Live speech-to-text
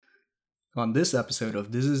On this episode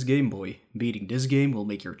of This is Game Boy, beating this game will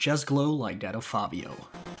make your chest glow like that of Fabio.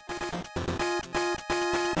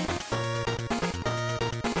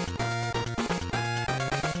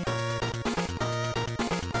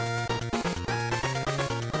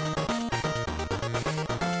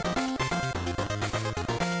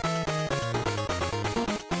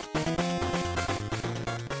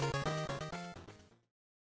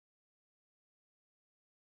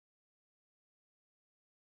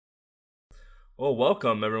 Well,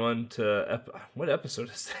 welcome everyone to what episode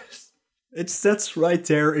is this? That's right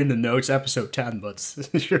there in the notes, episode 10, but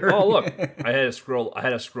sure. Oh, look, I had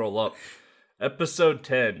to scroll up. Episode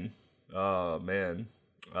 10. Oh man,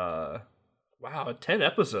 wow, 10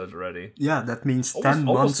 episodes already. Yeah, that means Almost- 10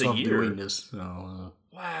 almost months a of year. doing this. So,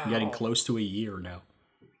 Wow, getting close to a year now.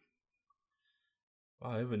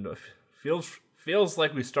 Wow, even though feels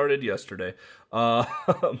like we started yesterday.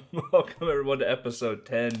 Welcome everyone to episode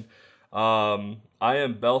 10. I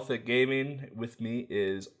am Belthic Gaming. With me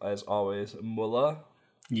is, as always, Mullah.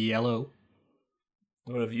 Yellow.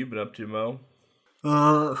 What have you been up to, Mo?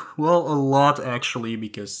 Well, a lot actually,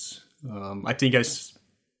 because I think I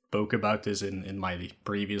spoke about this in my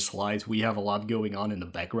previous slides. We have a lot going on in the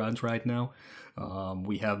background right now.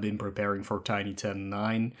 We have been preparing for Tiny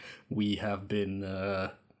 10.9. We have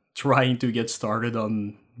been trying to get started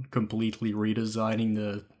on completely redesigning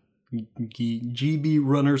the GB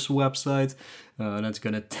Runners website. That's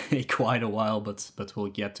gonna take quite a while, but we'll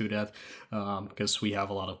get to that because we have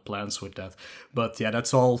a lot of plans with that. But yeah,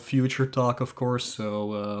 that's all future talk, of course.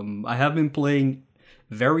 So I have been playing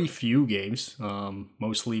very few games,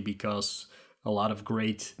 mostly because a lot of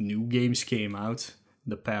great new games came out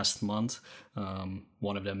the past month.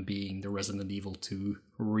 One of them being the Resident Evil 2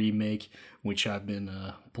 remake, which I've been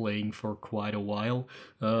playing for quite a while.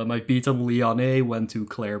 I beat Leon A, went to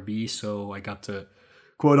Claire B, so I got the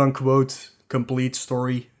quote-unquote complete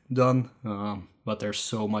story done. But there's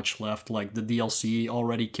so much left, like the DLC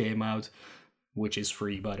already came out, which is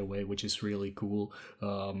free, by the way, which is really cool.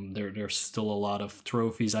 There's still a lot of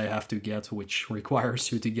trophies I have to get, which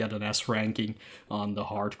requires you to get an S ranking on the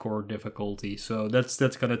hardcore difficulty. So that's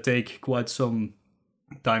gonna take quite some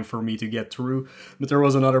time for me to get through. But there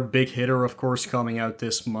was another big hitter, of course, coming out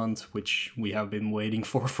this month, which we have been waiting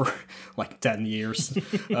for like 10 years,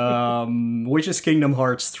 which is Kingdom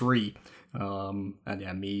Hearts 3. And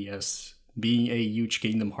yeah, me as being a huge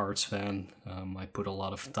Kingdom Hearts fan, I put a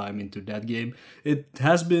lot of time into that game. It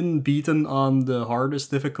has been beaten on the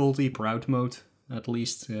hardest difficulty, Proud Mode, at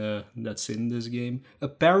least, that's in this game.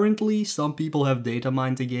 Apparently, some people have data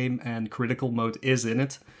mined the game, and Critical Mode is in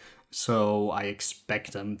it. So I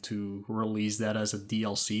expect them to release that as a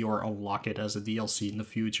DLC or unlock it as a DLC in the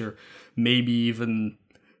future. Maybe even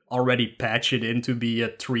already patch it in to be a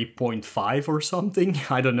 3.5 or something.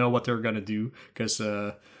 I don't know what they're gonna do, because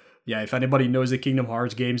yeah, if anybody knows the Kingdom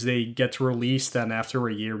Hearts games, they get released and after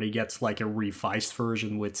a year they get like a revised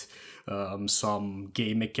version with some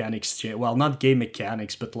game mechanics. Well, not game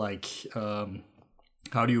mechanics, but like,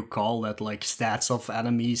 how do you call that? Like stats of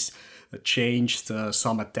enemies changed,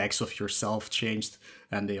 some attacks of yourself changed,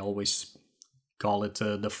 and they always call it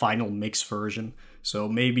the final mix version. So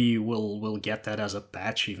maybe we'll get that as a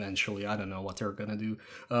patch eventually. I don't know what they're gonna do.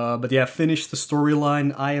 But yeah, finish the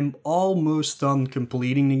storyline. I am almost done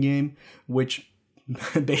completing the game, which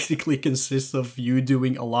basically consists of you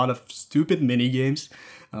doing a lot of stupid mini games.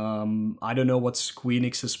 I don't know what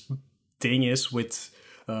Squeenix's thing is with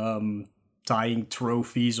tying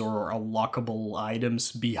trophies or unlockable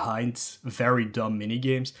items behind very dumb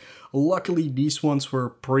minigames. Luckily, these ones were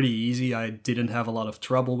pretty easy. I didn't have a lot of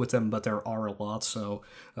trouble with them, but there are a lot, so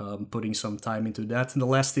putting some time into that. And the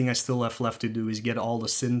last thing I still have left to do is get all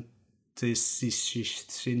the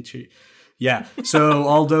yeah, so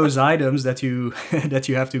all those items that you that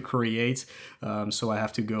you have to create. So I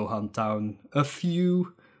have to go hunt down a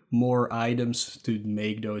few more items to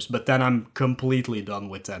make those, but then I'm completely done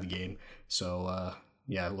with that game. So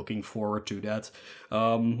yeah, looking forward to that.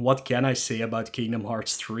 What can I say about Kingdom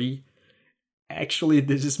Hearts 3? Actually,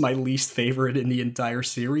 this is my least favorite in the entire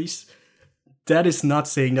series. That is not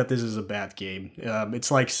saying that this is a bad game.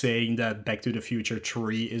 It's like saying that Back to the Future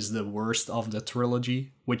 3 is the worst of the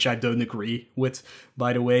trilogy, which I don't agree with,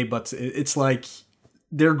 by the way, but it's like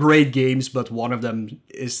they're great games, but one of them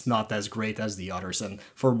is not as great as the others, and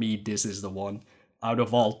for me, this is the one out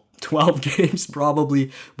of all 12 games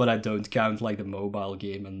probably, but I don't count like the mobile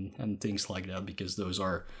game and things like that, because those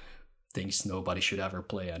are things nobody should ever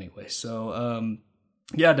play anyway. So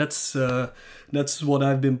yeah, that's what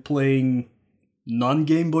I've been playing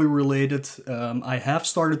non-Game Boy related. I have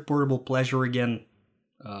started Portable Pleasure again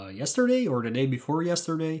yesterday or the day before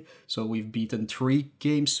yesterday. So we've beaten 3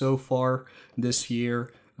 games so far this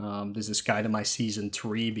year. This is kind of my season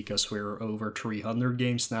 3 because we're over 300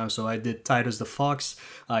 games now. So I did Titus the Fox,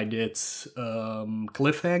 I did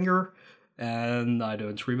Cliffhanger, and I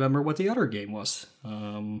don't remember what the other game was.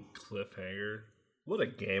 Cliffhanger. What a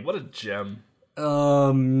game. What a gem.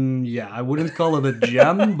 Yeah, I wouldn't call it a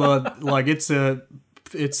gem, but like it's a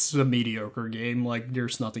mediocre game. Like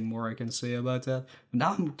there's nothing more I can say about that.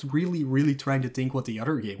 Now I'm really trying to think what the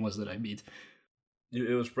other game was that I beat.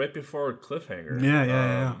 It was right before Cliffhanger.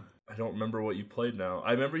 Yeah. I don't remember what you played now.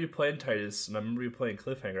 I remember you playing Titus, and I remember you playing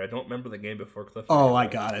Cliffhanger. I don't remember the game before Cliffhanger. Oh, I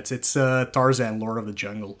got it. It's Tarzan, Lord of the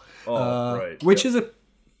Jungle. Right. Which is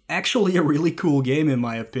actually a really cool game in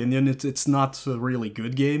my opinion. It's not a really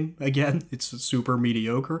good game. Again, it's super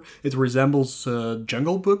mediocre. It resembles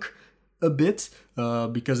Jungle Book a bit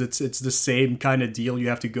because it's the same kind of deal. You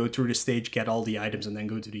have to go through the stage, get all the items, and then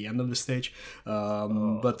go to the end of the stage.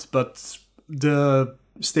 But the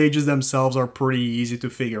stages themselves are pretty easy to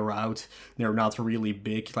figure out. They're not really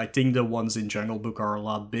big. I think the ones in Jungle Book are a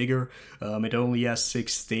lot bigger. It only has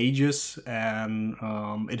 6 stages, and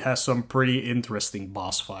it has some pretty interesting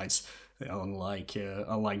boss fights, unlike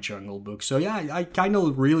Jungle Book. So yeah, I kind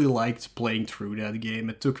of really liked playing through that game.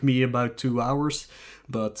 It took me about 2 hours,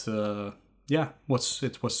 but yeah,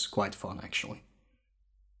 it was quite fun actually.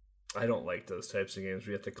 I don't like those types of games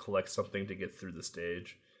where you have to collect something to get through the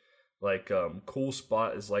stage. Like, Cool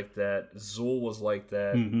Spot is like that. Zool was like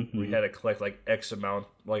that. We had to collect, like, X amount,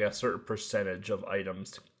 like, a certain percentage of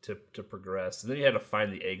items to progress. And then you had to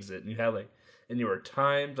find the exit. And you had, like, and you were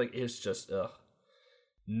timed. Like, it's just,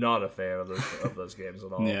 not a fan of those games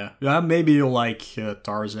at all. Yeah, maybe you'll like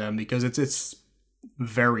Tarzan, because it's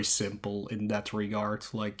very simple in that regard.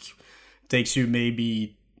 Like, it takes you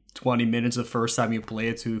maybe 20 minutes the first time you play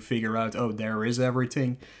it to figure out, oh, there is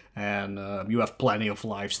everything. And you have plenty of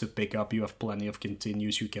lives to pick up. You have plenty of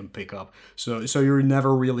continues you can pick up. So you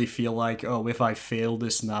never really feel like, oh, if I fail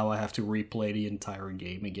this now, I have to replay the entire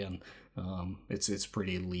game again. It's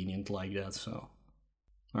pretty lenient like that. So,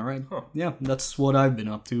 all right, yeah, that's what I've been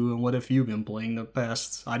up to. And what have you been playing the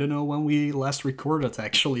past? I don't know when we last recorded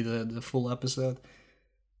actually the full episode.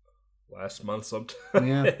 Last month sometime.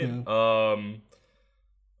 Yeah.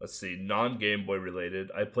 Let's see, non-Game Boy related.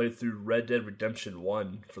 I played through Red Dead Redemption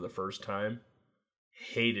 1 for the first time.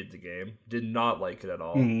 Hated the game. Did not like it at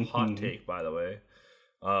all. Hot take, by the way.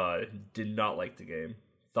 Did not like the game.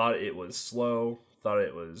 Thought it was slow. Thought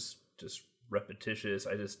it was just repetitious.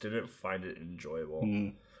 I just didn't find it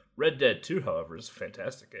enjoyable. Red Dead 2, however, is a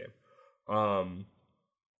fantastic game.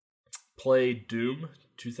 Played Doom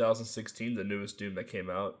 2016, the newest Doom that came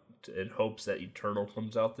out, in hopes that Eternal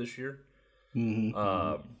comes out this year.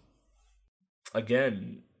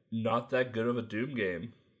 Again, not that good of a Doom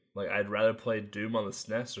game. Like, I'd rather play Doom on the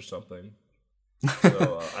SNES or something.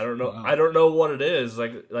 So I don't know. Wow. I don't know what it is.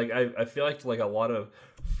 Like I feel like a lot of,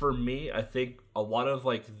 for me, I think a lot of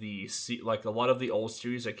a lot of the old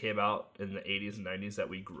series that came out in the 80s and 90s that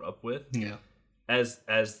we grew up with. Yeah. As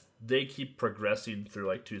they keep progressing through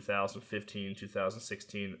like 2015,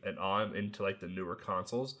 2016, and on into like the newer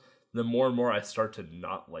consoles, the more and more I start to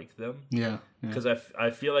not like them. Yeah. Because I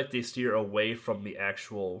feel like they steer away from the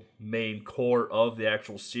actual main core of the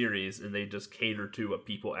actual series, and they just cater to what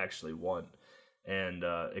people actually want. And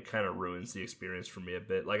it kind of ruins the experience for me a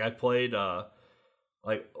bit. Like, I played,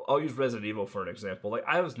 like, I'll use Resident Evil for an example. Like,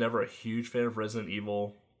 I was never a huge fan of Resident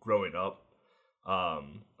Evil growing up. I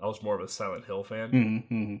was more of a Silent Hill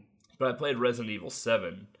fan. But I played Resident Evil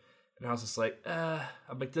 7. And I was just like,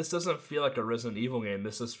 I'm like, this doesn't feel like a Resident Evil game.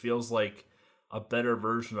 This just feels like a better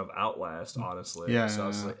version of Outlast, honestly. Yeah. So I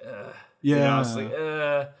was like, Yeah. You know, I was like,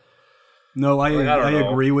 No, I know.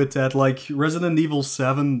 agree with that. Like, Resident Evil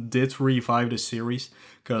 7 did revive the series,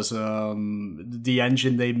 because the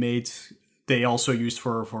engine they made, they also used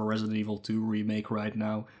for Resident Evil 2 remake right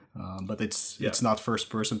now. But it's not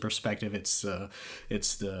first-person perspective. It's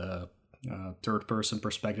the third-person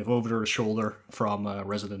perspective over the shoulder from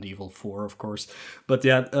Resident Evil 4, of course. But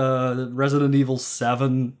yeah, Resident Evil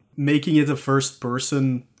 7, making it a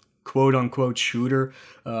first-person quote-unquote shooter,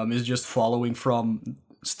 is just following from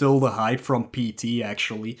still the hype from PT,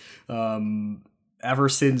 actually. Ever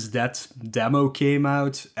since that demo came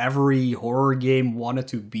out, every horror game wanted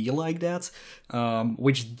to be like that,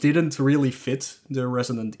 which didn't really fit the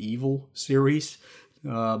Resident Evil series.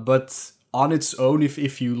 But on its own,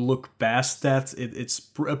 if you look past that,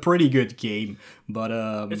 it's a pretty good game. But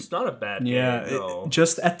it's not a bad game. Yeah, no.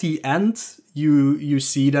 Just at the end, you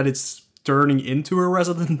see that it's turning into a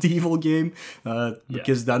Resident Evil game,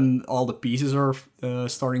 because then all the pieces are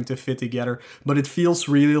starting to fit together. But it feels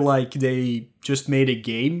really like they just made a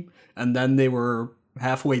game, and then they were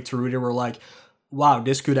halfway through, they were like, wow,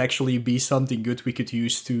 this could actually be something good we could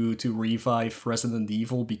use to revive Resident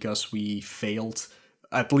Evil, because we failed,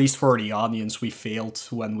 at least for the audience, we failed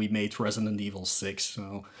when we made Resident Evil 6.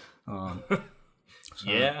 So,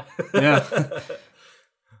 yeah. yeah.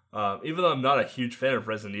 Even though I'm not a huge fan of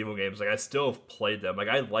Resident Evil games, like I still have played them. Like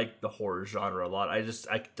I like the horror genre a lot.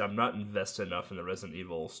 I'm not invested enough in the Resident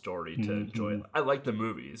Evil story to enjoy it. I like the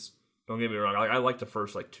movies. Don't get me wrong. I like the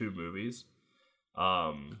first like 2 movies.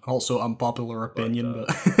 Also unpopular opinion,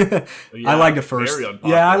 but yeah, I like the first. Very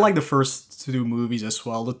unpopular. Yeah, I like the first 2 movies as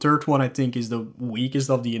well. The third one I think is the weakest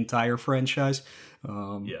of the entire franchise.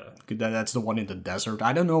 That's the one in the desert.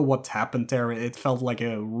 I don't know what happened there. It felt like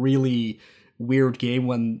a really weird game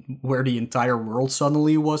where the entire world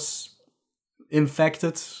suddenly was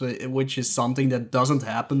infected, which is something that doesn't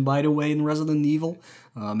happen, by the way, in Resident Evil.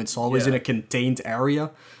 It's always in a contained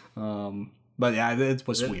area. But yeah, it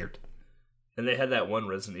was weird. And they had that one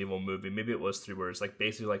Resident Evil movie, maybe it was 3, where it's like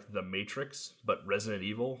basically like The Matrix, but Resident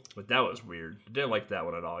Evil. But that was weird. I didn't like that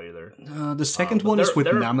one at all either. The second one is with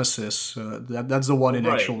Nemesis. That's the one in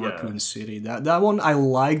actual Raccoon City. That one I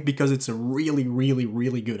like because it's a really, really,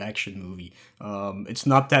 really good action movie. It's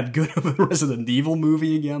not that good of a Resident Evil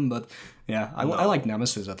movie again, but yeah, I like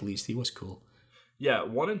Nemesis at least. He was cool. Yeah,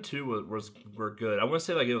 1 and 2 were good. I want to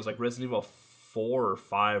say like it was like Resident Evil 4 or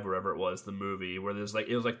 5, wherever it was, the movie, where there's like,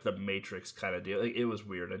 it was like the Matrix kind of deal. Like, it was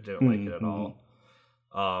weird. I didn't like it at all.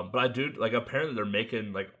 But I do, like, apparently they're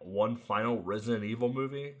making like one final Resident Evil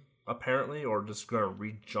movie, apparently, or just gonna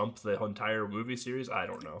re-jump the entire movie series. I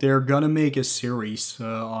don't know. They're gonna make a series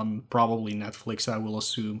on probably Netflix, I will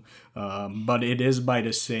assume, but it is by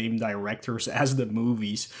the same directors as the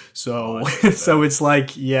movies. So, so it's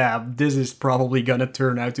like, yeah, this is probably gonna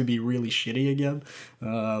turn out to be really shitty again.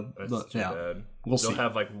 That's too bad. They'll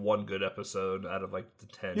have like one good episode out of like the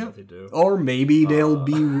 10 that they do, or maybe they'll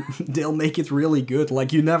make it really good.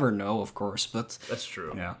 Like, you never know, of course. But that's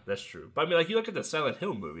true. Yeah, that's true. But I mean, like, you look at the Silent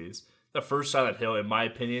Hill movies. The first Silent Hill, in my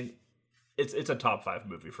opinion, it's a top 5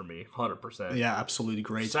 movie for me, 100%. Yeah, absolutely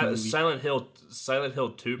great movie. Silent Hill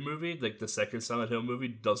 2 movie, like the second Silent Hill movie,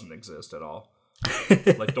 doesn't exist at all.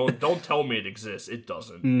 Like, don't tell me it exists. It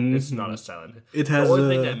doesn't. It's not a Silent Hill. It has the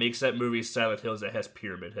only thing that makes that movie Silent Hill is it has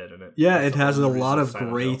Pyramid Head in it. Yeah, it has a lot of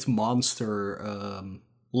great monster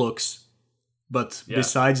looks. But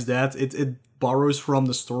besides that, it borrows from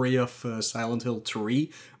the story of Silent Hill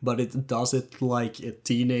 3, but it does it like a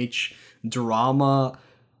teenage drama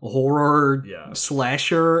horror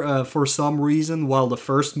slasher for some reason, while the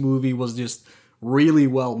first movie was just really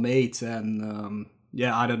well made. And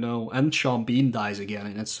I don't know. And Sean Bean dies again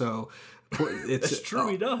in it, so it's That's true,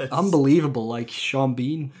 he does. Unbelievable. Like, Sean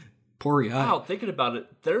Bean, poor guy. Wow, thinking about it,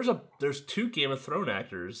 there's 2 Game of Thrones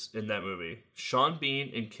actors in that movie, Sean Bean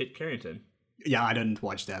and Kit Harington. Yeah, I didn't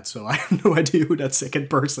watch that, so I have no idea who that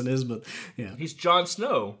second person is, but yeah. He's Jon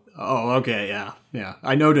Snow. Oh, okay, yeah.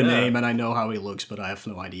 I know the name and I know how he looks, but I have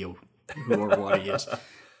no idea who or what he is.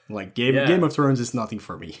 Like, Game of Thrones is nothing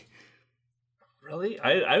for me. Really?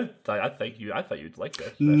 I thought you'd like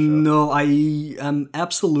that show. No, I am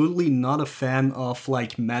absolutely not a fan of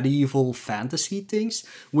like medieval fantasy things,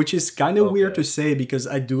 which is kind of weird to say because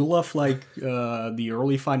I do love like the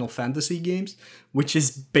early Final Fantasy games, which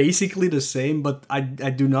is basically the same, but I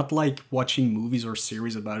do not like watching movies or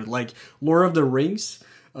series about it. Like Lord of the Rings,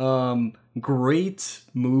 great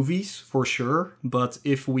movies for sure, but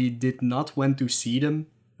if we did not went to see them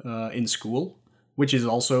in school, which is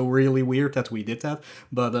also really weird that we did that.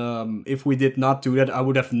 But if we did not do that, I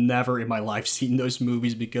would have never in my life seen those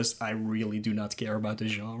movies because I really do not care about the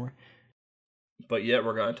genre. But yet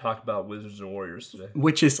we're going to talk about Wizards and Warriors today.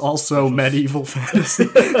 Which is also medieval fantasy.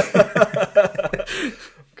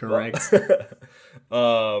 Correct.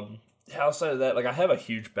 Outside of that, like I have a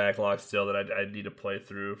huge backlog still that I need to play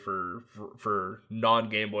through for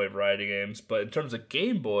non-Game Boy variety games. But in terms of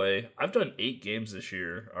Game Boy, I've done 8 games this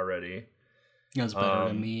year already. That's better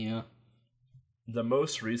than me, yeah. The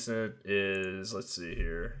most recent is, let's see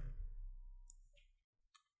here.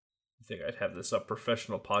 I think I'd have this up,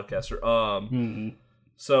 professional podcaster.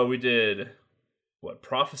 So we did,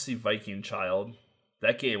 Prophecy Viking Child.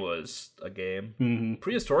 That game was a game.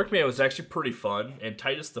 Prehistoric Man was actually pretty fun, and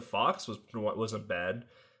Titus the Fox wasn't bad.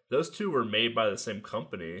 Those 2 were made by the same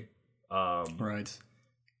company. Right.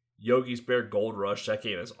 Yogi's Bear Gold Rush, that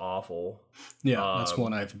game is awful. Yeah, that's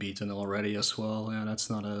one I've beaten already as well. Yeah, that's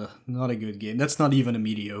not a good game. That's not even a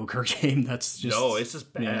mediocre game. That's just no, it's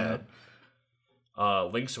just bad.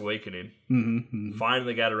 Link's Awakening. Mm-hmm.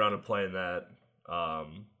 Finally got around to playing that. I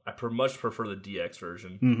much prefer the DX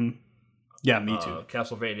version. Mm-hmm. Yeah, me too.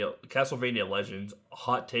 Castlevania Legends.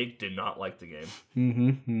 Hot take: did not like the game.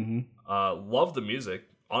 Mm-hmm. Mm-hmm. Love the music.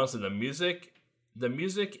 Honestly, the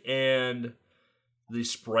music and the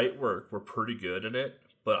sprite work were pretty good in it.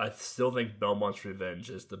 But I still think Belmont's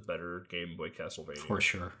Revenge is the better Game Boy Castlevania. For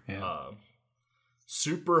sure. Yeah.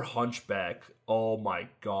 Super Hunchback. Oh my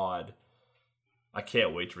god. I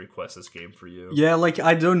can't wait to request this game for you. Yeah, like,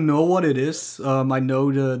 I don't know what it is. I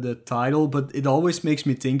know the title, but it always makes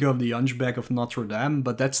me think of the Hunchback of Notre Dame,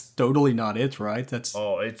 but that's totally not it, right? That's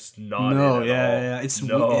it's not no, it at yeah, all. yeah. It's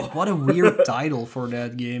no. What a weird title for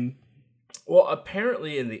that game. Well,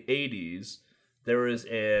 apparently in the 80s, there was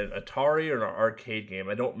an Atari or an arcade game.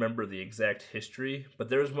 I don't remember the exact history, but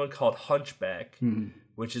there was one called Hunchback,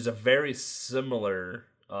 which is a very similar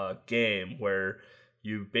game where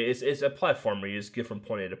it's a platformer. You just get from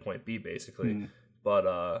point A to point B, basically.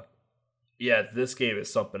 But yeah, this game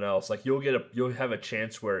is something else. Like you'll have a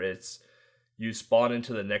chance where you spawn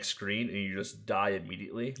into the next screen and you just die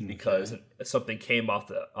immediately because something came off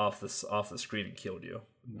the screen and killed you.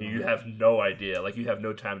 You have no idea. Like, you have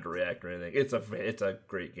no time to react or anything. It's a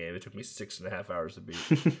great game. It took me 6.5 hours to beat,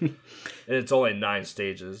 and it's only 9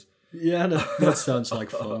 stages. Yeah, that sounds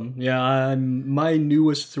like fun. Yeah, my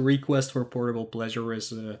newest request for portable pleasure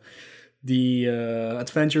is the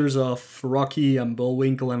Adventures of Rocky and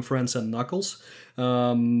Bullwinkle and Friends and Knuckles.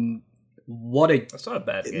 That's not a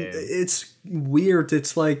bad game. It's weird.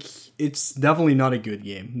 It's like, it's definitely not a good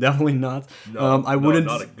game. Definitely not. No, I wouldn't.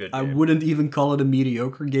 Not a good game. I wouldn't even call it a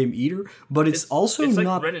mediocre game either. But it's also like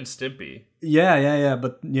not. Ren and Stimpy. Yeah.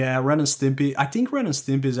 But yeah, Ren and Stimpy. I think Ren and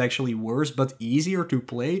Stimpy is actually worse, but easier to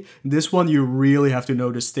play. This one, you really have to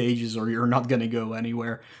know the stages, or you're not gonna go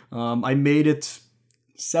anywhere. I made it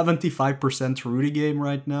 75% through the game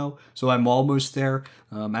right now, so I'm almost there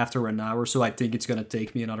after an hour, so I think it's gonna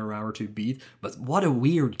take me another hour to beat. But what a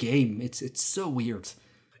weird game. It's so weird.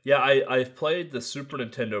 Yeah, I've played the Super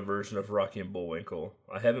Nintendo version of Rocky and Bullwinkle.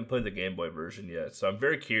 I haven't played the Game Boy version yet, so I'm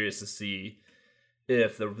very curious to see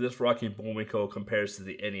if this Rocky and Bullwinkle compares to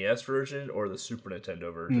the NES version or the Super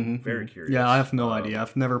Nintendo version. Very curious. Yeah, I have no idea.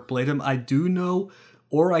 I've never played them. I do know,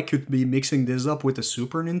 or I could be mixing this up with the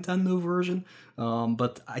Super Nintendo version.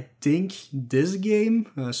 But I think this game,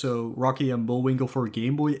 so Rocky and Bullwinkle for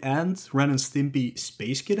Game Boy and Ren and Stimpy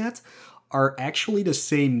Space Cadet, are actually the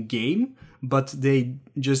same game, but they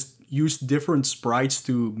just use different sprites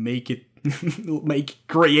to make it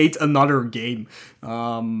create another game.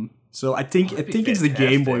 So I think it's the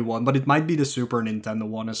Game Boy one, but it might be the Super Nintendo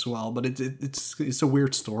one as well. But it's a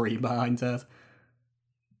weird story behind that.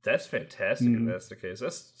 That's fantastic if that's the case.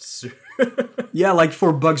 That's yeah, like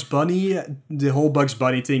for Bugs Bunny, the whole Bugs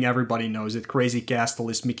Bunny thing, everybody knows it. Crazy Castle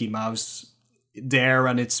is Mickey Mouse there,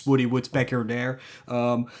 and it's Woody Woodpecker there.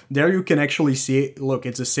 There you can actually see, look,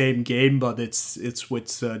 it's the same game, but it's with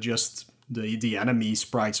just the enemy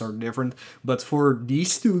sprites are different. But for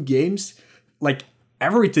these two games, like,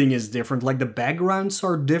 everything is different, like the backgrounds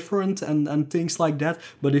are different and things like that.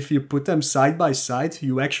 But if you put them side by side,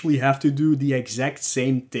 you actually have to do the exact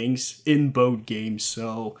same things in both games.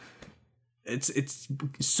 So it's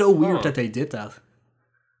so weird that they did that.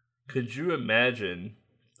 Could you imagine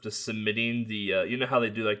just submitting the you know how they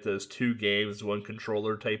do like those 2 games, 1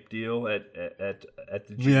 controller type deal at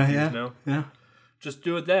the GPs now? Yeah. Just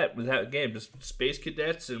do it with that game. Just Space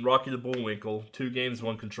Cadets and Rocky the Bullwinkle. 2 games,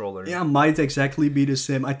 1 controller. Yeah, might exactly be the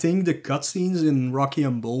same. I think the cutscenes in Rocky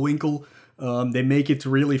and Bullwinkle, they make it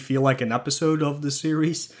really feel like an episode of the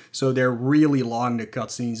series. So they're really long, the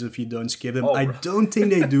cutscenes, if you don't skip them. I don't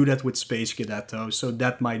think they do that with Space Cadet, though. So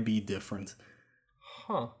that might be different.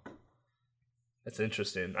 Huh. That's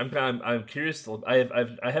interesting. I'm curious. I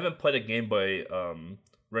haven't played a Game Boy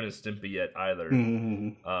Ren and Stimpy yet either.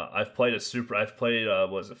 I've played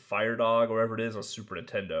was it Fire Dog or whatever it is on Super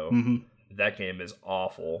Nintendo. That game is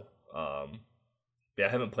awful. Yeah, I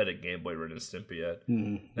haven't played a Game Boy Ren and Stimpy yet.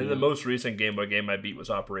 And the most recent Game Boy game I beat was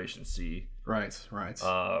Operation C. Right.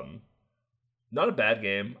 Not a bad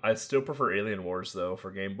game. I still prefer Alien Wars though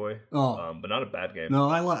for Game Boy. But not a bad game. No,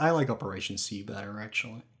 I like Operation C better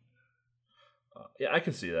actually. Yeah, I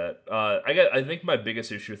can see that. I think my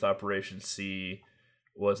biggest issue with Operation C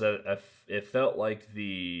was that it felt like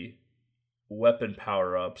the weapon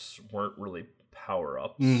power-ups weren't really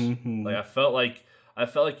power-ups. Like I felt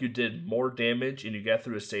like you did more damage and you got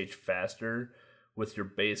through a stage faster with your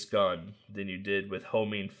base gun than you did with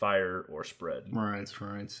homing, fire, or spread. Right.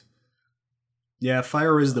 Yeah,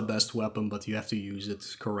 fire is the best weapon, but you have to use it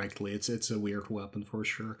correctly. It's a weird weapon for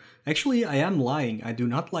sure. Actually, I am lying. I do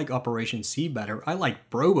not like Operation C better. I like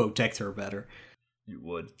Probotector better. You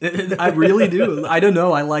would. I really do. I don't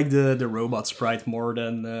know. I like the robot sprite more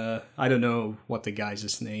than I don't know what the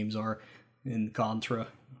guys' names are in Contra.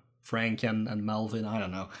 Frank and Melvin. I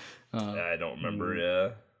don't know. I don't remember.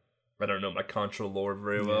 Yeah, I don't know my Contra lore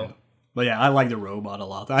very well. Yeah. But yeah, I like the robot a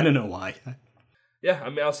lot. I don't know why. Yeah, I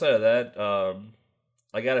mean, outside of that,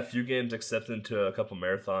 I got a few games accepted into a couple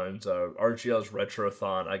marathons. RGL's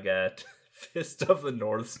Retrothon, I got Fist of the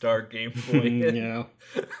North Star Game Boy. Yeah.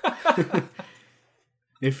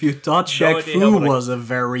 If you thought Shaq Fu was a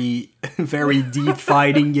very, very deep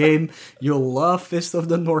fighting game, you'll love Fist of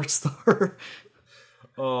the North Star.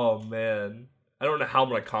 Oh, man. I don't know how I'm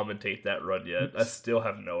going to commentate that run yet. I still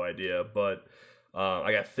have no idea, but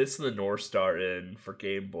I got Fist of the North Star in for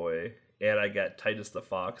Game Boy. And I got Titus the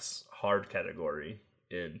Fox hard category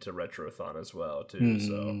into Retrothon as well too.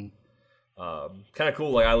 So kind of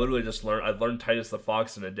cool. Like I literally just learned Titus the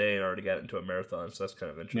Fox in a day and already got into a marathon. So that's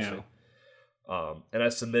kind of interesting. Yeah. And I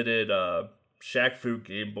submitted Shaq Fu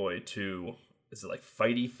Game Boy to is it like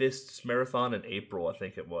Fighty Fists Marathon in April? I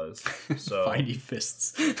think it was. So Fighty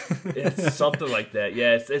Fists. It's something like that.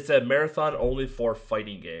 Yeah, it's a marathon only for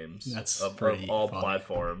fighting games. That's of all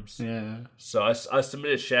platforms. Yeah. So I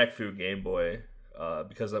submitted Shaq Fu Game Boy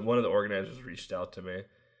because one of the organizers reached out to me.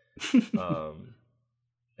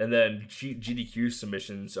 And then GDQ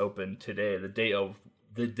submissions opened today, the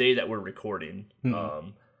day that we're recording.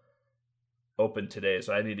 Open today,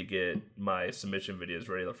 so I need to get my submission videos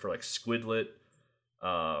ready for like Squidlet,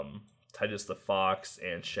 Titus the Fox,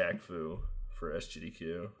 and Shaq Fu for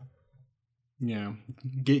SGDQ. Yeah,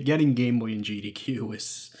 getting Game Boy and GDQ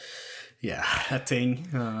is a thing.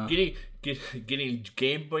 Getting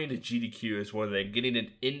Game Boy into GDQ is one thing. Getting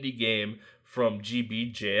an indie game from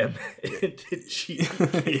GB Jam into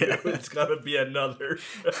GDQ, it's gotta be another.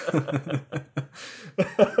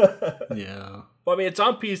 Yeah. Well, I mean, it's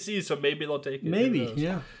on PC, so maybe they'll take it. Maybe,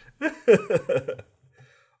 yeah.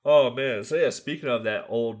 Oh, man. So, yeah, speaking of that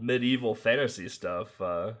old medieval fantasy stuff,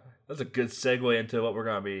 that's a good segue into what we're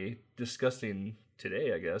going to be discussing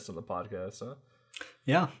today, I guess, on the podcast, huh?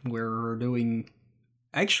 Yeah, we're doing...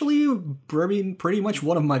 Actually, pretty much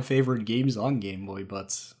one of my favorite games on Game Boy,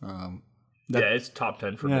 but... it's top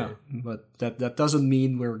 10 for me. But that doesn't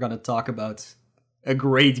mean we're going to talk about a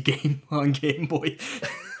great game on Game Boy.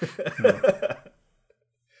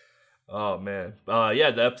 Oh, man.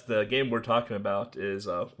 The game we're talking about is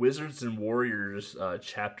Wizards and Warriors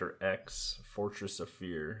Chapter X, Fortress of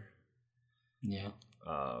Fear. Yeah.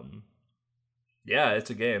 It's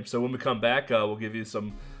a game. So when we come back, we'll give you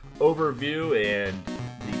some overview and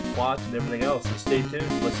the plot and everything else. So stay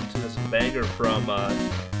tuned. Listen to this banger from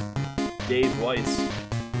Dave Weiss.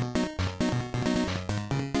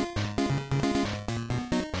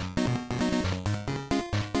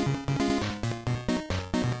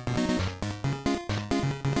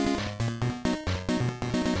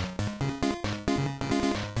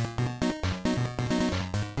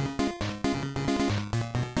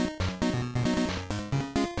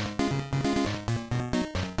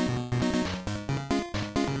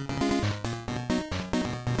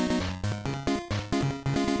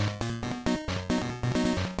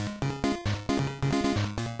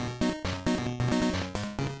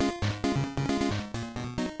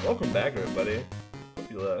 Welcome back, everybody.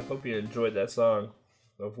 Hope you enjoyed that song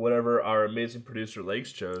of whatever our amazing producer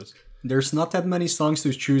Lakes chose. There's not that many songs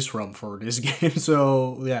to choose from for this game,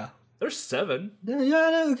 so yeah. There's 7.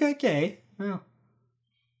 Yeah, okay. Yeah.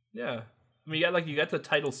 Yeah. I mean, you got the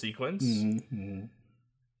title sequence. Mm-hmm.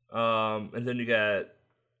 And then you got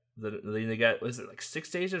was it like 6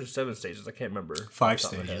 stages or 7 stages? I can't remember. 5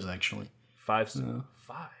 stages actually. 5.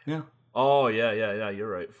 Yeah. Oh yeah. You're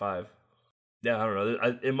right. 5. Yeah, I don't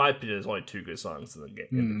know. In my opinion, there's only 2 good songs in the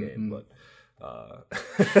game, but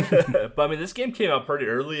but I mean, this game came out pretty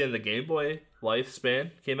early in the Game Boy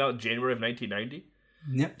lifespan. Came out in January of 1990.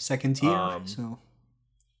 Yeah, second tier. So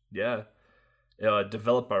yeah,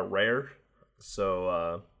 developed by Rare.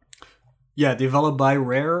 So developed by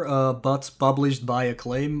Rare, but published by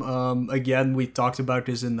Acclaim. Again, we talked about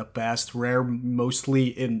this in the past. Rare mostly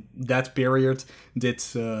in that period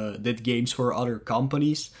did games for other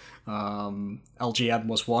companies. LGN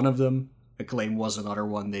was one of them. Acclaim was another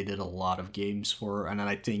one. They did a lot of games for, and then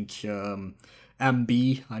I think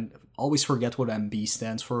MB. I always forget what MB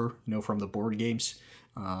stands for. From the board games.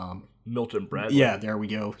 Milton Bradley. Yeah, there we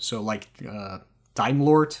go. So like Time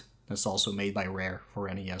Lord. That's also made by Rare for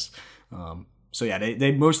NES. So yeah,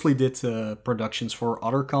 they mostly did productions for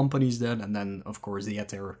other companies then, and then of course they had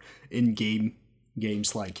their in-game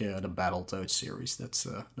games like the Battletoads series.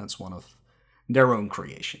 That's one of their own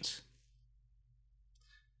creations.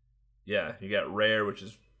 Yeah, you got Rare, which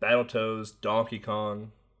is Battletoads, Donkey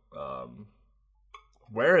Kong.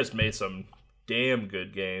 Rare has made some damn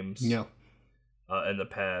good games. Yeah. In the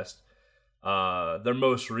past. Their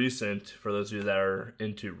most recent, for those of you that are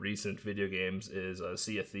into recent video games, is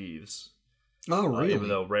Sea of Thieves. Oh, really? Even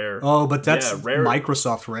though Rare... Oh, but that's Rare,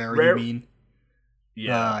 Microsoft Rare, you mean?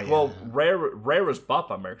 Yeah. Well, Rare was bought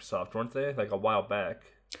by Microsoft, weren't they? Like a while back.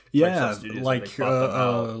 Yeah, like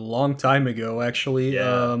a long time ago, actually.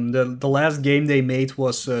 Yeah. The last game they made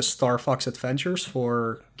was Star Fox Adventures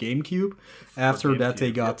for GameCube. After that,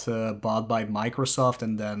 they got bought by Microsoft,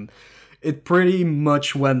 and then it pretty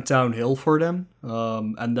much went downhill for them.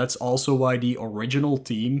 And that's also why the original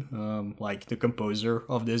team, like the composer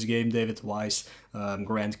of this game, David Wise,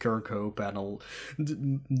 Grant Kirkhope,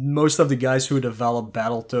 and most of the guys who developed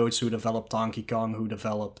Battletoads, who developed Donkey Kong, who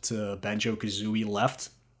developed Banjo-Kazooie left.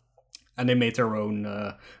 And they made their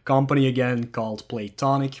own company again called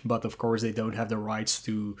Playtonic, but of course they don't have the rights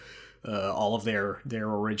to all of their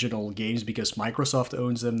original games because Microsoft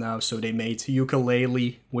owns them now. So they made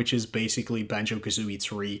Yooka-Laylee, which is basically Banjo-Kazooie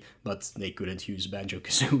 3, but they couldn't use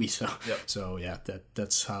Banjo-Kazooie. So yeah,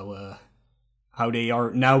 that's how they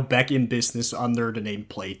are now back in business under the name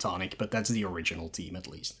Playtonic, but that's the original team at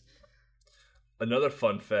least. Another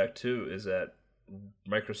fun fact too is that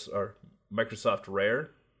Microsoft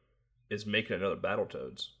Rare is making another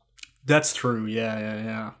Battletoads. That's true,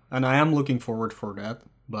 yeah. And I am looking forward for that,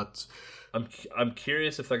 but... I'm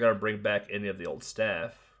curious if they're going to bring back any of the old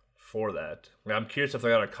staff for that. I'm curious if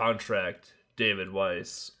they're going to contract David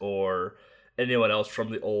Weiss or anyone else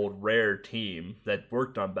from the old Rare team that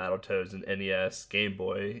worked on Battletoads in NES, Game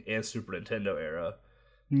Boy, and Super Nintendo era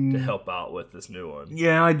to help out with this new one.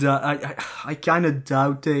 Yeah, I kind of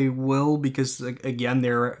doubt they will because, again,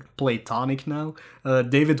 they're Playtonic now.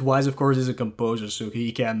 David Wise, of course, is a composer, so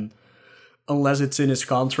he can, unless it's in his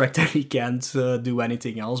contract that he can't do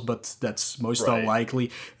anything else, but that's most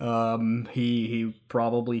unlikely. He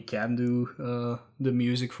probably can do the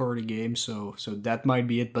music for the game, so that might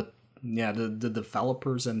be it. But yeah, the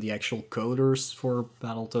developers and the actual coders for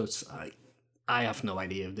Battletoads, I have no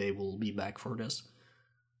idea if they will be back for this.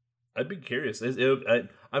 I'd be curious.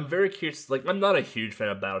 I'm very curious. Like, I'm not a huge fan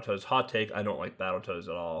of Battletoads. Hot take: I don't like Battletoads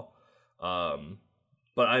at all.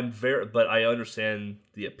 But I understand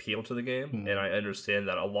the appeal to the game, and I understand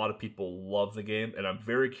that a lot of people love the game, and I'm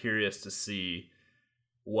very curious to see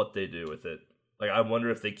what they do with it. Like, I wonder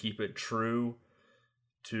if they keep it true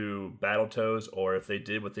to Battletoads, or if they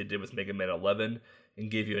did what they did with Mega Man 11 and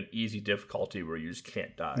gave you an easy difficulty where you just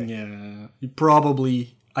can't die. Yeah,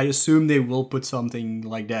 probably. I assume they will put something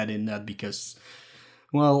like that in that because,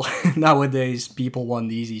 well, nowadays people want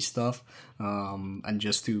easy stuff, and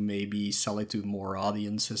just to maybe sell it to more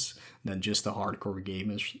audiences than just the hardcore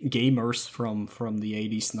gamers from the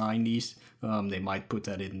 80s, 90s. They might put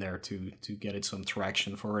that in there to get it some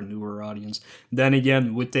traction for a newer audience. Then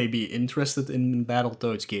again, would they be interested in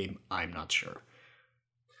Battletoads game? I'm not sure.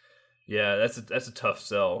 Yeah, that's a tough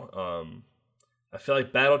sell. I feel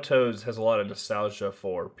like Battletoads has a lot of nostalgia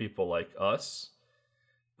for people like us,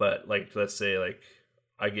 but like, let's say like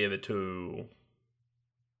I gave it to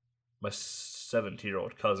my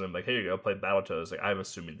 17-year-old cousin, like, here you go, play Battletoads. Like, I'm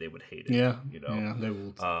assuming they would hate it. Yeah, you know, yeah, they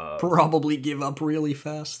will probably give up really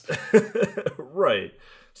fast. Right.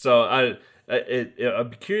 So I'm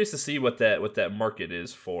curious to see what that market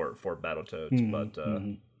is for Battletoads. But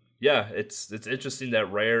yeah, it's interesting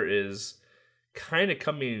that Rare is kind of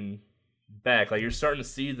coming back. Like, you're starting to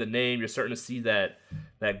see the name, you're starting to see that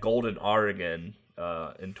golden R again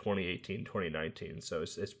in 2018, 2019. So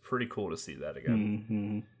it's pretty cool to see that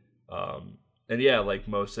again. And yeah, like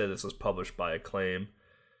Mo said, this was published by Acclaim.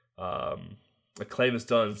 Acclaim has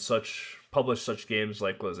published such games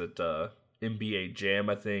like, was it NBA Jam,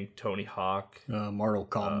 I think, Tony Hawk, Mortal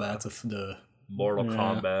Kombat, Mortal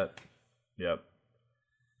Kombat. Yep.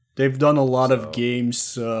 They've done a lot of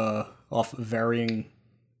games of varying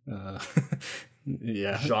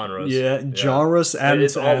genres. Genres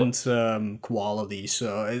and quality.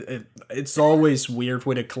 So it's always weird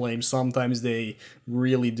with Acclaim. Sometimes they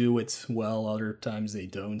really do it well, other times they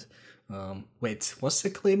don't. Wait, was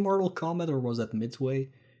Acclaim Mortal Kombat or was that Midway?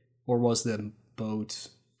 Or was that both?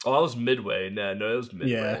 Oh, that was Midway. No, it was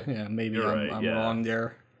Midway. Yeah, maybe I'm wrong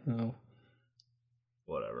there. Oh.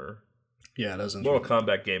 Whatever. Yeah, it doesn't. Mortal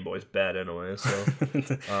Kombat Game Boy's bad anyway, so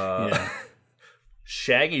yeah.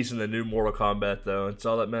 Shaggy's in the new Mortal Kombat, though. It's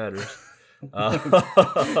all that matters.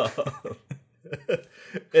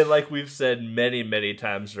 And like we've said many, many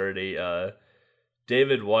times already,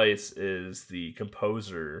 David Weiss is the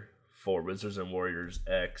composer for Wizards and Warriors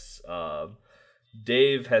X.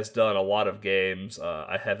 Dave has done a lot of games.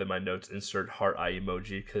 I have in my notes insert heart eye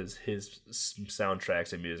emoji because his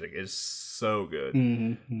soundtracks and music is so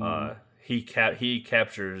good. He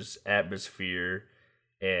captures atmosphere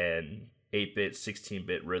and 8-bit,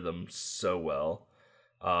 16-bit rhythm so well.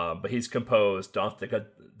 But he's composed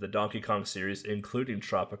the Donkey Kong series, including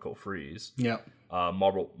Tropical Freeze. Yeah.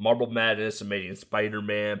 Marble Madness, Amazing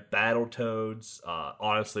Spider-Man, Battletoads.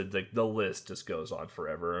 Honestly, the list just goes on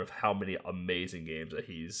forever of how many amazing games that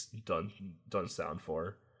he's done sound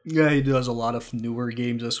for. Yeah, he does a lot of newer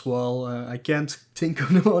games as well. I can't think of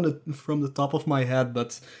them from the top of my head,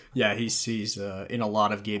 but yeah, he's in a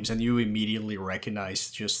lot of games, and you immediately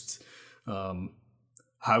recognize just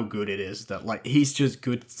how good it is. That like he's just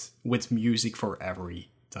good with music for every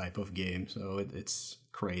type of game, so it's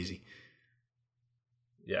crazy.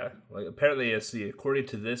 Yeah, like apparently, according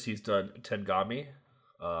to this, he's done Tengami,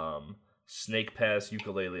 Snake Pass,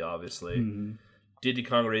 Ukulele, obviously, Diddy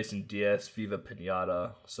Kong Racing DS, Viva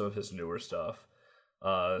Pinata, some of his newer stuff.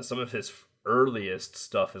 Some of his earliest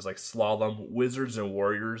stuff is like Slalom, Wizards and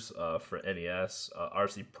Warriors for NES,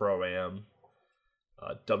 RC Pro Am,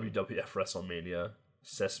 WWF WrestleMania,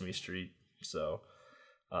 Sesame Street. So,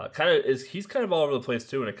 he's kind of all over the place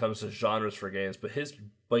too when it comes to genres for games, but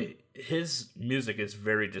his music is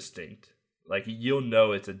very distinct. Like you'll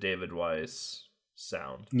know it's a David Weiss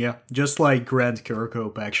sound. Yeah, just like Grant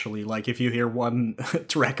Kirkhope actually. Like if you hear one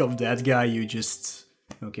track of that guy, you just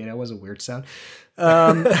okay, that was a weird sound.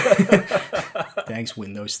 Thanks,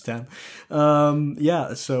 Windows 10.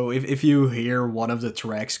 Yeah, so if you hear one of the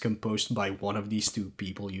tracks composed by one of these two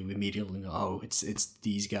people, you immediately know, oh, it's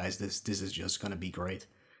these guys. This is just gonna be great.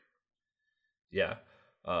 Yeah.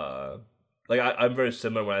 Like I'm very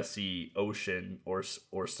similar when I see Ocean or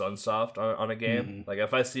Sunsoft on a game. Like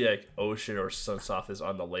if I see like Ocean or Sunsoft is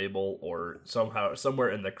on the label or somewhere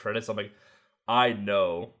in the credits, I'm like, I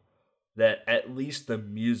know that at least the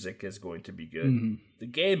music is going to be good. The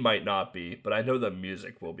game might not be, but I know the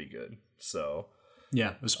music will be good. So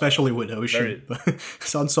yeah, especially with Ocean.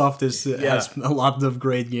 Sunsoft has a lot of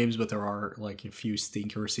great games, but there are like a few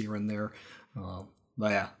stinkers here and there.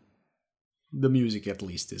 But yeah, the music at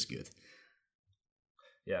least is good.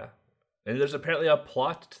 Yeah. And there's apparently a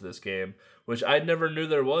plot to this game, which I never knew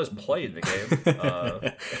there was playing the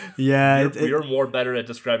game. Yeah. You're more better at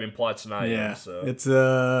describing plots than I am. So.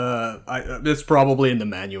 It's probably in the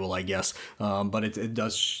manual, I guess. But it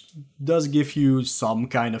does give you some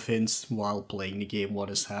kind of hints while playing the game what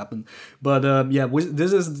has happened. But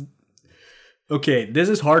this is... Okay, this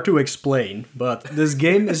is hard to explain, but this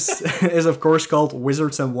game is of course called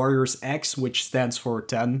Wizards and Warriors X, which stands for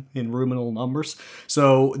 10 in Romanal numbers.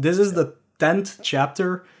 So this is the 10th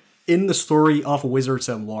chapter in the story of Wizards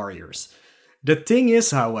and Warriors. The thing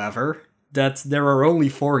is, however, that there are only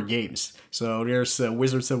 4 games. So there's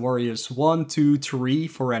Wizards and Warriors 1, 2, 3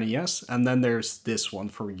 for NES, and then there's this one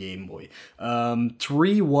for Game Boy.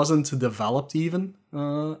 3 wasn't developed even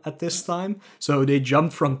at this time, so they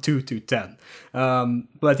jumped from 2 to 10.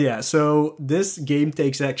 But yeah, so this game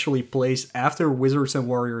takes actually place after Wizards and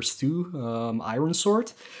Warriors 2, Iron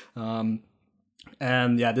Sword. And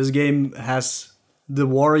yeah, this game has the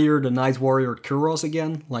Night Warrior Kuros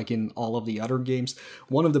again, like in all of the other games,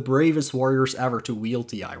 one of the bravest warriors ever to wield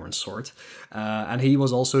the Iron Sword. And he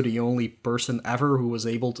was also the only person ever who was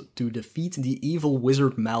able to defeat the evil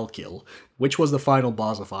wizard Malkil, which was the final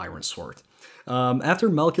boss of Iron Sword. After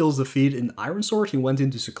Malkil's defeat in Iron Sword, he went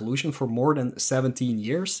into seclusion for more than 17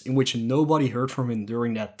 years, in which nobody heard from him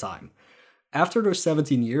during that time. After those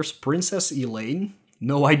 17 years, Princess Elaine,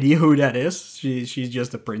 no idea who that is. She's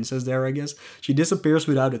just a princess there, I guess. She disappears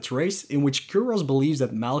without a trace, in which Kuros believes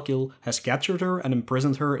that Malkil has captured her and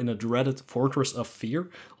imprisoned her in a dreaded Fortress of Fear,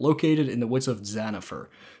 located in the woods of Xanafer.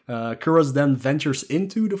 Kuros then ventures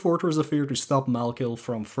into the Fortress of Fear to stop Malkil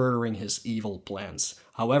from furthering his evil plans.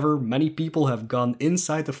 However, many people have gone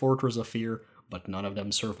inside the Fortress of Fear, but none of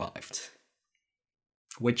them survived.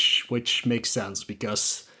 Which makes sense,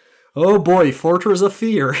 because, oh boy, Fortress of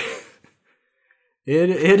Fear.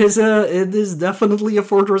 It is definitely a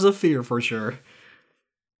Fortress of Fear for sure.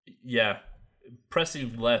 Yeah,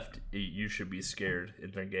 pressing left, you should be scared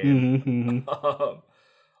in the game.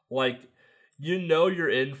 Like, you know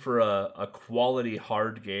you're in for a quality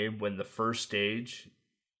hard game when the first stage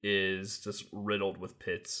is just riddled with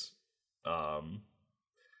pits,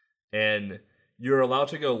 and you're allowed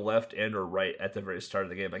to go left and or right at the very start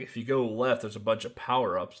of the game. Like if you go left, there's a bunch of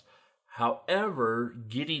power ups. However,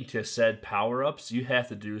 getting to said power-ups, you have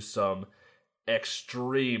to do some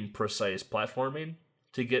extreme precise platforming.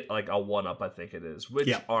 to get like a 1-up, I think it is, which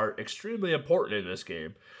Yeah. are extremely important in this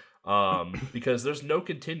game. Because there's no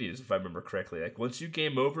continues, if I remember correctly. Like once you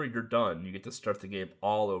game over, you're done. You get to start the game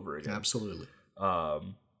all over again. Absolutely.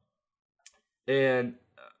 And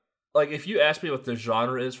like if you ask me what the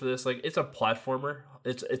genre is for this, like it's a platformer.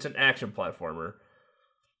 It's an action platformer,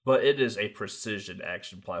 but it is a precision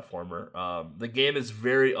action platformer. The game is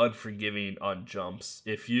very unforgiving on jumps.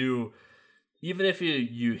 Even if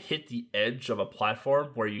you hit the edge of a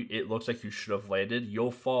platform where it looks like you should have landed,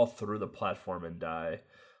 you'll fall through the platform and die.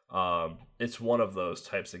 It's one of those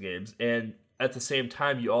types of games. And at the same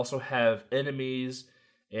time, you also have enemies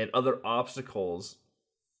and other obstacles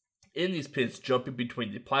in these pits jumping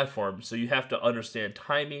between the platforms. So you have to understand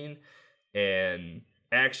timing and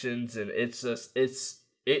actions, and it's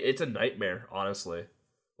a nightmare, honestly.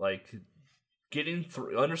 Like getting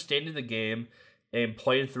through, understanding the game and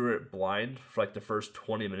playing through it blind for like the first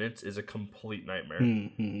 20 minutes is a complete nightmare.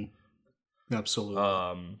 Mm-hmm.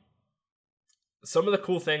 Absolutely. Some of the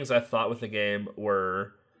cool things I thought with the game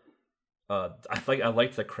were, I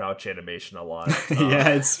liked the crouch animation a lot. Yeah,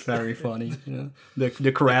 it's very funny. Yeah.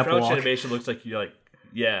 The crab crouch walk. animation looks like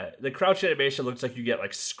the crouch animation looks like you get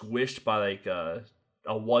like squished by like a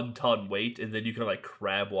 1-ton weight, and then you can like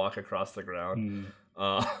crab walk across the ground.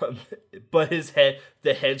 But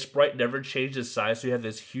the head sprite never changes size, so you have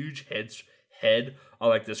this huge head on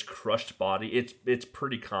like this crushed body. It's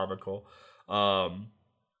pretty comical. And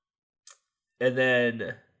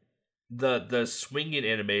then the swinging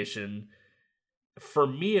animation, for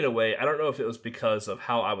me in a way, I don't know if it was because of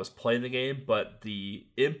how I was playing the game, but the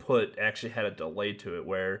input actually had a delay to it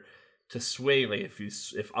where to swing, like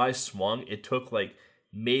if I swung, it took like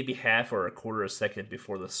maybe half or a quarter of a second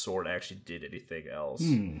before the sword actually did anything else.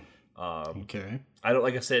 Okay. I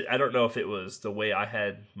don't know if it was the way I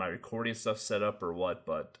had my recording stuff set up or what,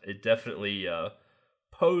 but it definitely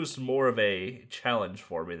posed more of a challenge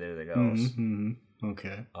for me than anything else. Mm-hmm.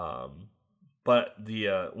 Okay. But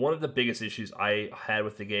the one of the biggest issues I had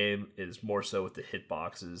with the game is more so with the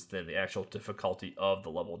hitboxes than the actual difficulty of the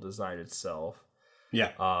level design itself.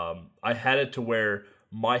 Yeah. I had it to where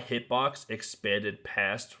my hitbox expanded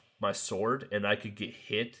past my sword, and I could get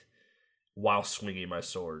hit while swinging my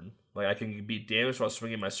sword. Like I can be damaged while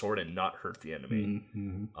swinging my sword and not hurt the enemy.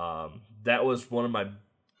 Mm-hmm. That was one of my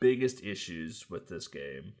biggest issues with this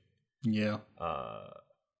game. Yeah.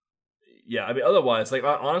 Yeah, I mean, otherwise, like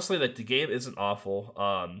honestly, like the game isn't awful.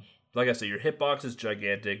 Like I said, your hitbox is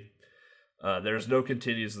gigantic. There's no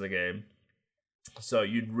continues in the game, so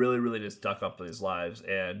you'd really just duck up these lives.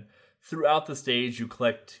 And throughout the stage, you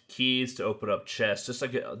collect keys to open up chests, just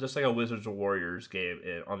like a Wizards and Warriors game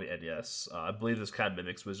on the NES. I believe this kind of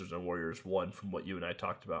mimics Wizards and Warriors 1 from what you and I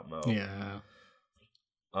talked about, Mo. Yeah.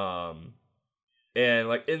 And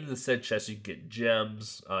like in the said chest, you can get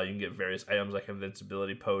gems. You can get various items like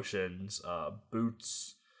invincibility potions,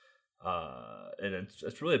 boots, and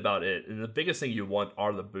it's really about it. And the biggest thing you want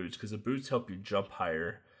are the boots, because the boots help you jump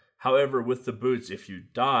higher. However, with the boots, if you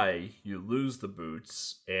die, you lose the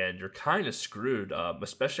boots, and you're kind of screwed.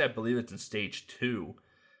 Especially, I believe it's in stage 2.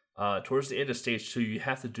 Towards the end of stage 2, you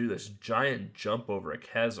have to do this giant jump over a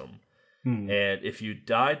chasm. And if you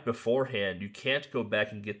died beforehand, you can't go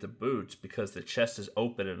back and get the boots because the chest is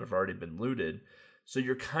open and have already been looted. So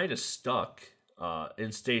you're kind of stuck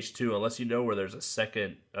in stage 2 unless you know where there's a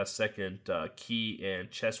second key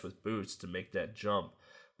and chest with boots to make that jump.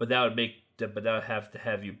 But that would have to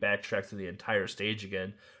have you backtrack to the entire stage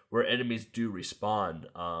again, where enemies do respawn.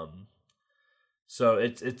 So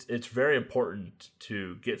it's very important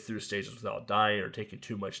to get through stages without dying or taking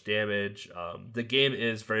too much damage. The game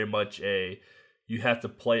is very much you have to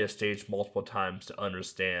play a stage multiple times to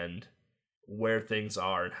understand where things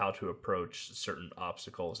are and how to approach certain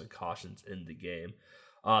obstacles and cautions in the game.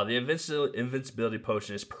 The invincibility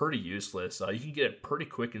potion is pretty useless. You can get it pretty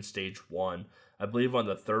quick in stage 1, I believe on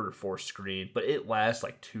the 3rd or 4th screen, but it lasts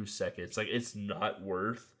like 2 seconds. Like it's not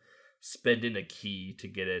worth spending a key to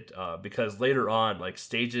get it, because later on, like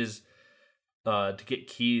stages to get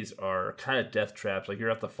keys are kind of death traps. Like you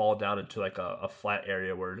have to fall down into like a flat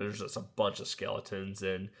area where there's just a bunch of skeletons,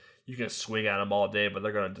 and you can swing at them all day, but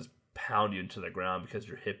they're gonna just pound you into the ground because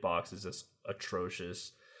your hitbox is just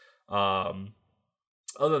atrocious. Other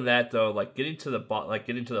than that, though, like getting to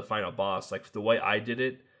the final boss, like the way I did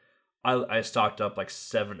it, I stocked up like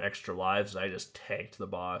 7 extra lives, and I just tanked the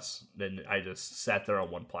boss. Then I just sat there on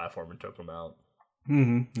one platform and took him out.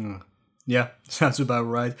 Yeah, sounds about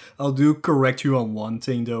right. I'll do correct you on one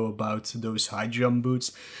thing, though, about those high jump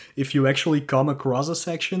boots. If you actually come across a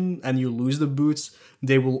section and you lose the boots,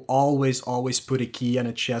 they will always put a key and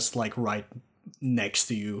a chest like right next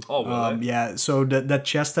to you. Oh, will they? Yeah, so that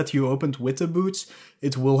chest that you opened with the boots,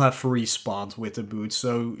 it will have respawned with the boots,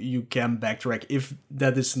 so you can backtrack. If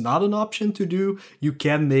that is not an option to do, you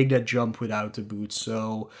can make that jump without the boots,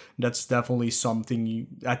 so that's definitely something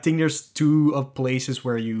I think there's two of places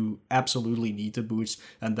where you absolutely need the boots,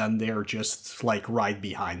 and then they're just like right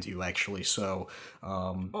behind you actually, so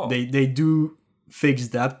they do fix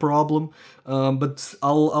that problem. But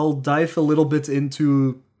I'll dive a little bit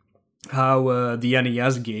into how the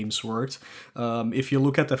NES games worked. If you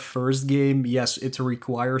look at the first game, yes, it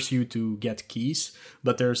requires you to get keys,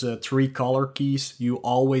 but there's 3 color keys. You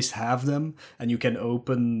always have them, and you can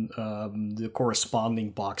open the corresponding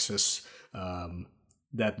boxes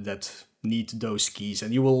that need those keys,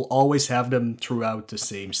 and you will always have them throughout the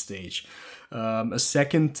same stage. A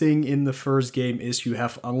second thing in the first game is you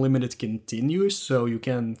have unlimited continues, so you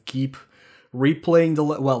can keep replaying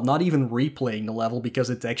well, not even replaying the level, because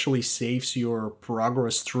it actually saves your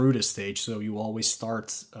progress through the stage, so you always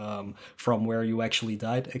start from where you actually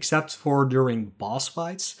died, except for during boss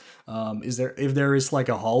fights. If there is like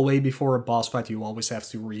a hallway before a boss fight, you always have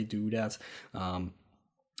to redo that.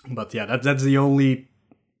 But yeah, that's the only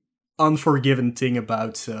unforgiven thing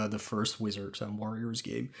about the first Wizards and Warriors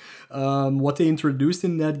game. What they introduced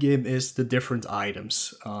in that game is the different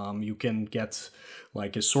items. You can get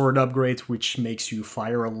like a sword upgrade, which makes you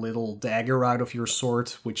fire a little dagger out of your sword,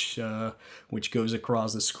 which goes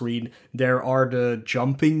across the screen. There are the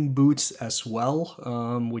jumping boots as well,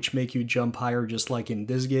 which make you jump higher, just like in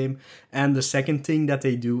this game. And the second thing that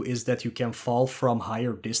they do is that you can fall from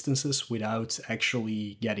higher distances without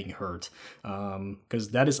actually getting hurt,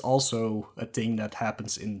 because that is also a thing that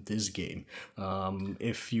happens in this game.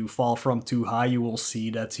 If you fall from too high, you will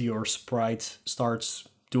see that your sprite starts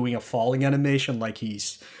doing a falling animation, like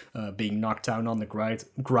he's being knocked down on the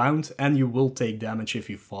ground, and you will take damage if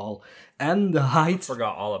you fall. And the height... I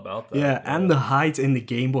forgot all about that. Yeah, and the height in the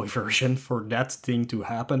Game Boy version for that thing to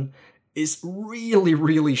happen is really,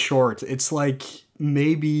 really short. It's like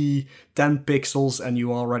maybe 10 pixels and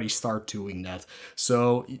you already start doing that.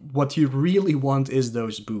 So what you really want is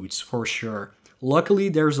those boots, for sure. Luckily,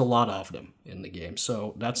 there's a lot of them in the game,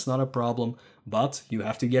 so that's not a problem. But you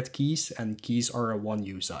have to get keys, and keys are a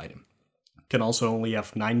one-use item. You can also only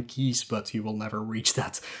have 9 keys, but you will never reach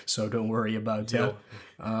that, so don't worry about that.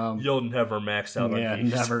 You'll never max out on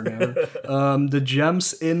keys. Never. The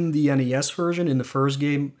gems in the NES version, in the first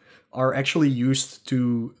game, are actually used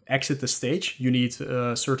to exit the stage. You need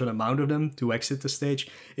a certain amount of them to exit the stage.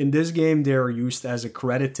 In this game, they're used as a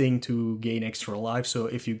credit thing to gain extra life, so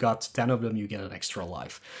if you got 10 of them, you get an extra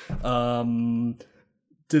life.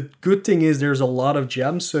 The good thing is there's a lot of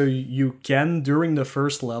gems, so you can, during the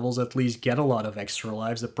first levels, at least get a lot of extra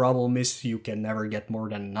lives. The problem is you can never get more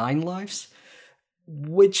than 9 lives,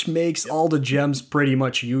 which makes all the gems pretty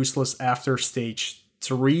much useless after stage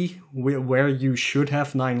 3, where you should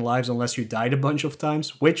have 9 lives unless you died a bunch of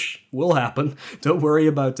times, which will happen. Don't worry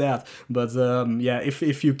about that. But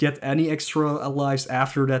if you get any extra lives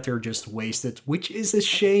after that, they're just wasted, which is a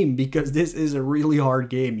shame because this is a really hard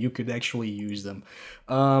game. You could actually use them.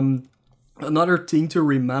 Another thing to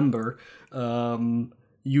remember,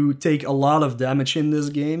 you take a lot of damage in this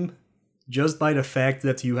game just by the fact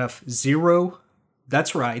that you have 0,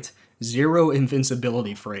 that's right, 0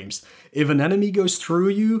 invincibility frames. If an enemy goes through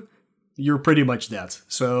you, you're pretty much dead.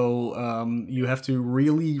 So you have to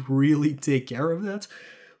really, really take care of that.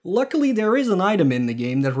 Luckily, there is an item in the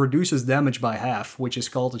game that reduces damage by half, which is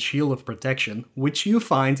called a Shield of Protection, which you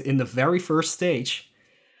find in the very first stage.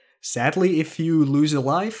 Sadly, if you lose a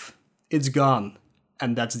life, it's gone.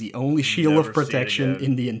 And that's the only Shield of Protection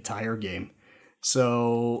in the entire game.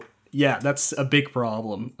 So yeah, that's a big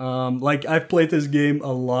problem. I've played this game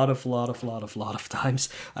a lot of times.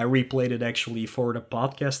 I replayed it actually for the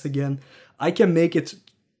podcast again. I can make it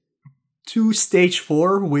to stage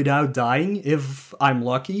 4 without dying if I'm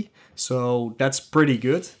lucky, so that's pretty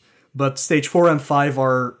good. But stage 4 and 5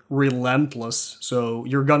 are relentless, so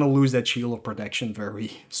you're gonna lose that Shield of Protection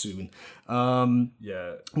very soon.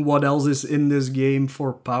 What else is in this game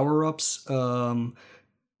for power-ups?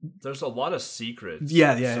 There's a lot of secrets.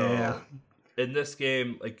 Yeah. In this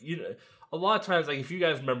game, a lot of times, if you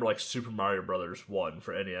guys remember, Super Mario Brothers 1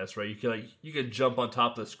 for NES, right? You can jump on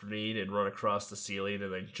top of the screen and run across the ceiling,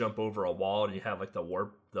 and then jump over a wall, and you have the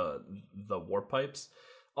warp pipes.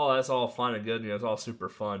 Oh, that's all fine and good. It's all super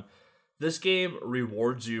fun. This game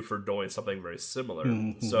rewards you for doing something very similar.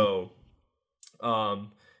 Mm-hmm. So,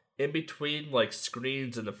 in between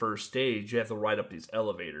screens in the first stage, you have to ride up these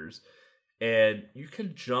elevators. And you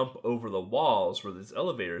can jump over the walls where these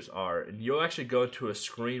elevators are, and you'll actually go into a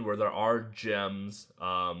screen where there are gems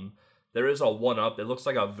there is a one up. It looks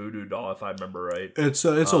like a voodoo doll, if I remember right. It's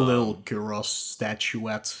a little Kuros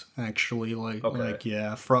statuette, actually.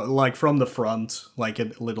 From the front, like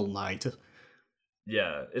a little knight.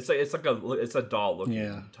 Yeah, it's a doll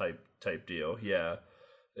looking type deal. Yeah,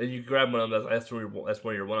 and you grab one of them. That's one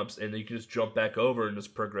of your one ups, and you can just jump back over and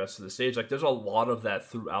just progress to the stage. Like there's a lot of that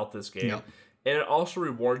throughout this game. Yeah. And it also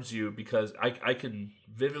rewards you because I can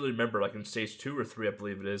vividly remember, like in stage 2 or 3, I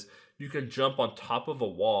believe it is, you can jump on top of a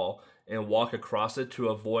wall and walk across it to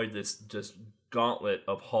avoid this just gauntlet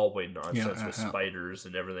of hallway nonsense with spiders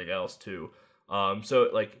and everything else too. So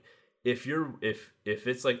like if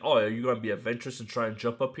it's like, oh, are you going to be adventurous and try and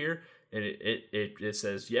jump up here? And it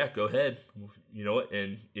says, yeah, go ahead. You know what?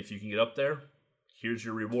 And if you can get up there, here's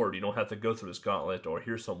your reward. You don't have to go through this gauntlet, or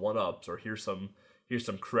here's some one ups, or here's some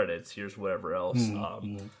credits, here's whatever else.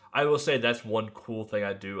 I will say that's one cool thing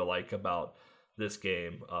I do like about this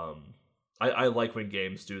game. I like when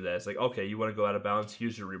games do that. It's like, okay, you want to go out of bounds,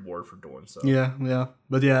 here's your reward for doing so. Yeah.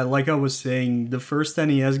 But yeah, like I was saying, the first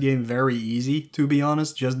NES game, very easy, to be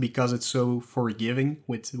honest, just because it's so forgiving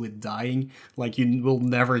with dying. Like, you will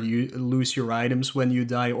never lose your items when you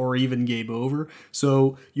die, or even game over.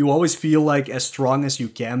 So you always feel like as strong as you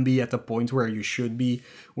can be at the point where you should be.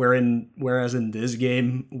 Whereas in this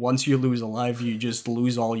game, once you lose a life, you just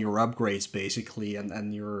lose all your upgrades, basically,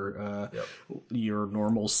 and your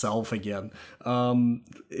normal self again.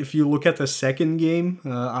 If you look at the second game,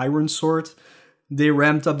 Iron Sword, they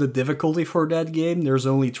ramped up the difficulty for that game. There's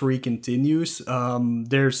only 3 continues.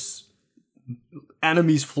 There's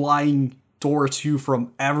enemies flying towards you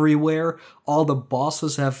from everywhere. All the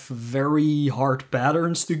bosses have very hard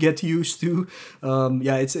patterns to get used to.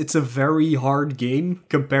 It's a very hard game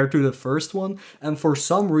compared to the first one, and for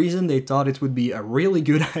some reason they thought it would be a really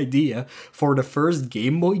good idea for the first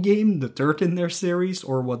Game Boy game, the third in their series,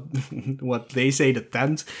 or what they say the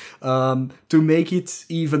 10th, to make it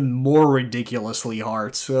even more ridiculously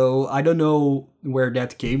hard. So I don't know where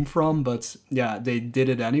that came from, but yeah, they did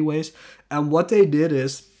it anyways. And what they did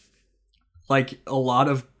is, like a lot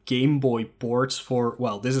of Game Boy ports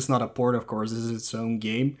this is not a port, of course, this is its own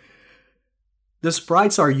game. The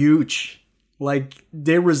sprites are huge. Like,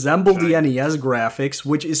 they resemble the NES graphics,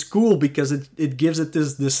 which is cool because it gives it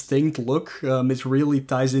this distinct look. It really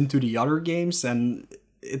ties into the other games, and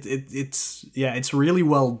it's really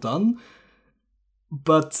well done.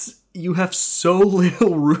 But you have so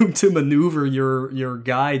little room to maneuver your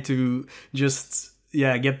guy to just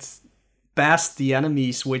get past the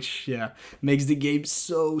enemies, which makes the game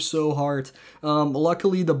so hard.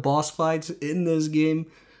 Luckily, the boss fights in this game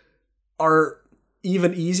are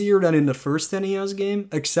even easier than in the first NES game,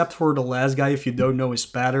 except for the last guy if you don't know his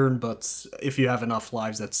pattern, but if you have enough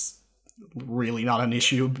lives, that's really not an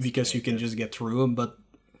issue because you can just get through him. But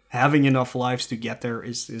having enough lives to get there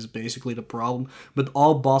is basically the problem. But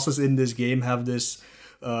all bosses in this game have this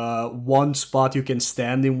one spot you can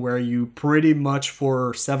stand in where you pretty much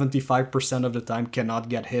for 75% of the time cannot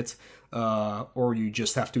get hit, or you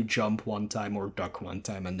just have to jump one time or duck one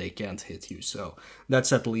time and they can't hit you. So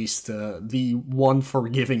that's at least the one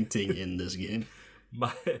forgiving thing in this game.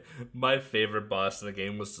 My favorite boss in the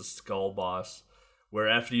game was the skull boss, where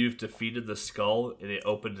after you've defeated the skull and it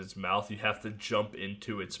opens its mouth, you have to jump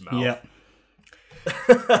into its mouth. Yeah.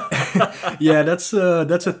 Yeah, that's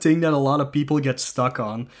a thing that a lot of people get stuck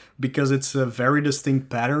on because it's a very distinct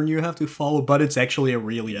pattern you have to follow, but it's actually a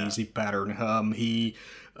really easy pattern. He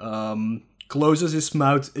closes his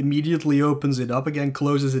mouth, immediately opens it up again,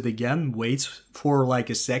 closes it again, waits for like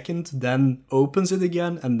a second, then opens it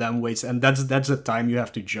again, and then waits, and that's the time you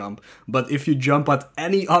have to jump. But if you jump at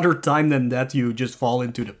any other time than that, you just fall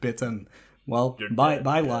into the pit and, well,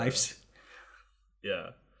 bye lives. Yeah.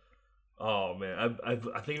 Oh man, I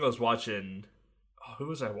think I was watching. Who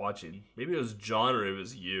was I watching? Maybe it was John or it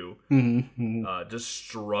was you. Just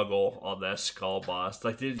struggle on that skull boss.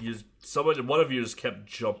 Like one of you just kept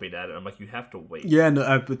jumping at it. I'm like, you have to wait. Yeah,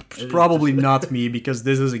 no, it's probably not me because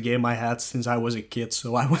this is a game I had since I was a kid,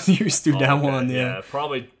 so I was used to that one. Yeah,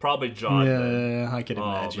 probably John. Yeah, I can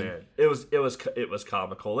imagine. Man, it was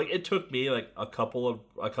comical. Like it took me like a couple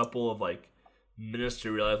of like minutes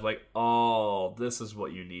to realize, like, oh, this is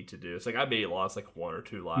what you need to do. It's like I may have lost like 1 or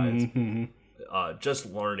 2 lives just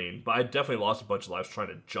learning, but I definitely lost a bunch of lives trying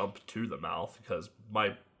to jump to the mouth because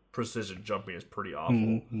my precision jumping is pretty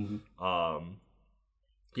awful.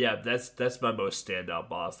 That's my most standout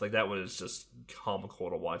boss. Like that one is just comical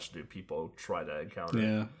to watch new people try to encounter.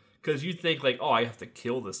 Yeah, because you think like, oh, I have to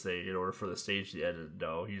kill this thing in order for the stage to end.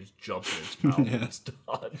 No, you just jump in its mouth and it's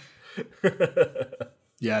done.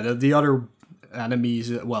 Yeah, the other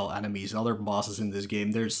other bosses in this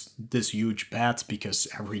game. There's this huge bat because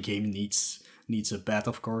every game needs a bat,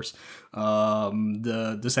 of course.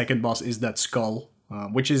 The second boss is that skull,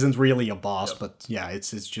 which isn't really a boss, but yeah,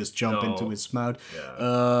 it's just jump into its mouth.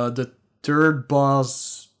 Yeah. The third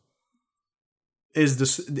boss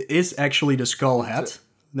is actually the skull head.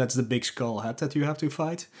 That's the big skull head that you have to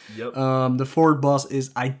fight. Yep. The fourth boss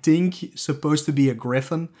is, I think, supposed to be a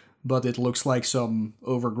griffin, but it looks like some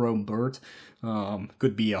overgrown bird.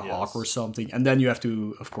 Could be a hawk or something. And then you have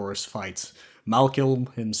to, of course, fight Malcolm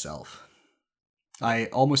himself. I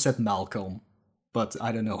almost said Malcolm, but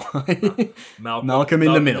I don't know. Malcolm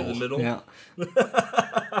in the middle. Yeah.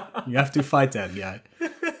 You have to fight that guy.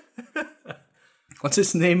 What's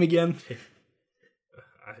his name again?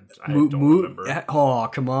 I don't remember. Oh,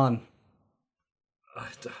 come on.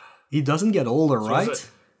 He doesn't get older, right?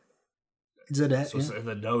 Is it in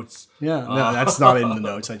the notes? Yeah, no, that's not in the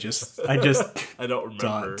notes. I just I don't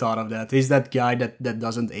remember. Thought of that. He's that guy that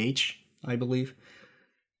doesn't age, I believe.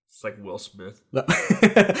 It's like Will Smith.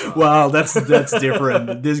 Well, that's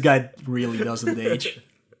different. This guy really doesn't age.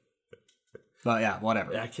 But yeah,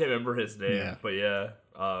 whatever. Yeah, I can't remember his name, but yeah,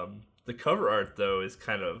 the cover art though is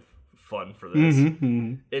kind of fun for this.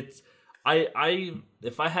 It's I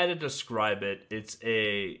if I had to describe it, it's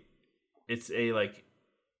a like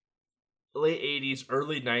late 80s,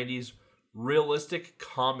 early 90s realistic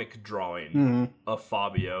comic drawing of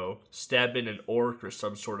Fabio stabbing an orc or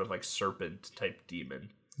some sort of like serpent type demon.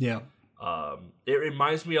 Yeah. It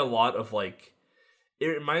reminds me a lot of a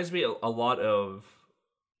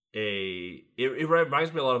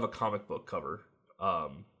comic book cover.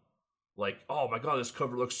 Like, oh my god, this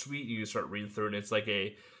cover looks sweet. You start reading through, and it's like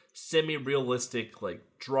a semi-realistic, like,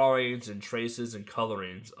 drawings and traces and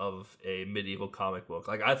colorings of a medieval comic book.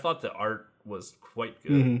 Like, I thought the art was quite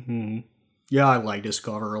good. Yeah, I like this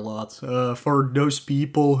cover a lot. For those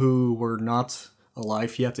people who were not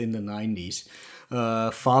alive yet in the 90s,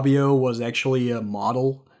 Fabio was actually a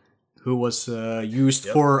model who was used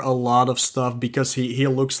for a lot of stuff because he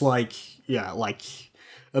looks like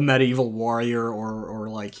a medieval warrior or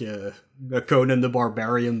like a Conan the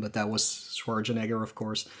Barbarian, but that was Schwarzenegger, of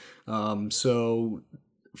course. So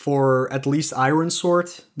for at least Iron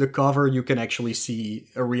Sword, the cover, you can actually see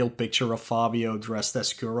a real picture of Fabio dressed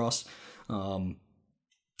as Kuros.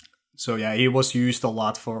 So yeah, he was used a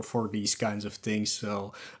lot for these kinds of things.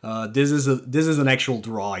 So this is an actual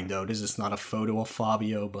drawing though. This is not a photo of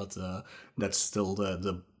Fabio, but that's still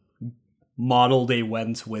the model they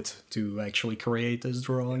went with to actually create this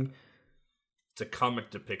drawing. It's a comic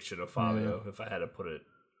depiction of Fabio, if I had to put it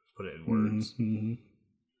in words. And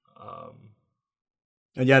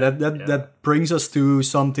yeah, that brings us to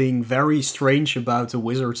something very strange about the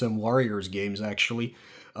Wizards and Warriors games, actually.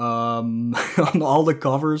 On all the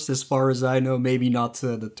covers, as far as I know, maybe not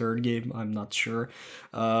the third game, I'm not sure.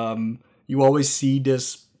 You always see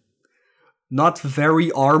this not very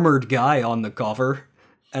armored guy on the cover,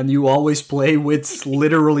 and you always play with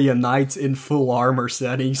literally a knight in full armor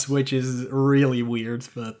settings, which is really weird,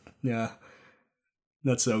 but yeah,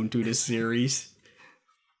 that's owned to this series.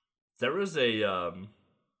 There was like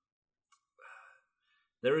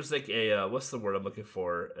a what's the word I'm looking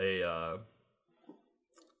for? There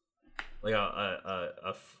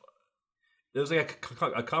was like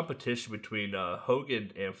a competition between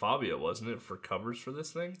Hogan and Fabio, wasn't it, for covers for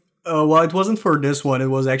this thing? Well, it wasn't for this one.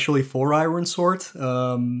 It was actually for Iron Sword.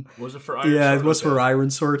 Was it for Iron Sword? Yeah, it was for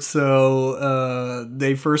Iron Sword. So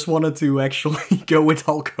they first wanted to actually go with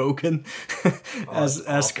Hulk Hogan as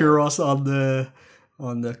Kuros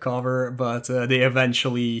on the cover, but they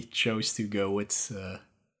eventually chose to go with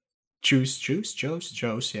chose with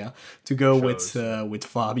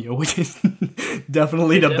Fabio, which is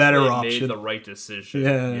definitely the better option. Made the right decision.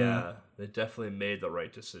 Yeah. They definitely made the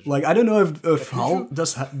right decision. Like, I don't know if Hulk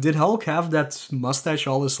did Hulk have that mustache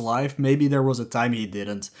all his life? Maybe there was a time he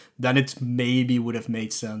didn't. Then it maybe would have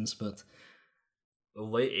made sense, but the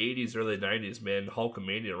late 80s, early 90s, man,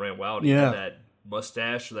 Hulkamania ran wild. He had that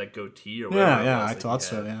mustache or that goatee or whatever. Yeah, I thought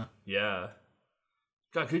so, yeah. Yeah.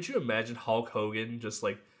 God, could you imagine Hulk Hogan just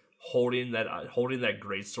like holding that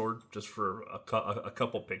greatsword just for a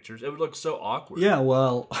couple pictures? It would look so awkward. Yeah,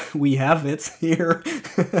 well, we have it here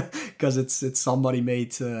because it's somebody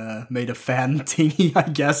made a fan thingy, I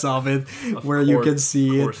guess, of it, you can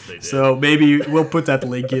see it. So maybe we'll put that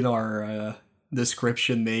link in our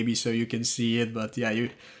description, maybe, so you can see it. But yeah,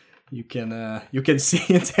 you can see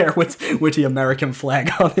it there with the American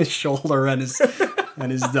flag on his shoulder and his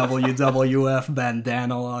WWF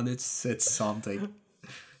bandana on. It's something.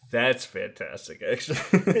 That's fantastic,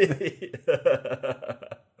 actually.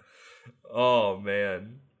 Oh,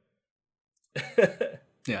 man.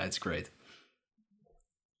 Yeah, it's great.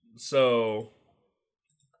 So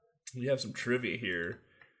we have some trivia here.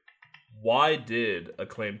 Why did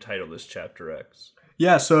Acclaim title this Chapter X?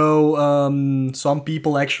 Yeah, so some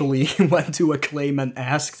people actually went to Acclaim and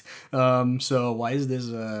asked, so why is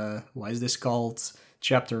this called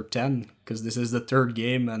Chapter 10? Because this is the third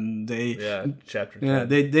game, and Chapter 10. yeah,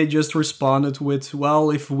 they just responded with, well,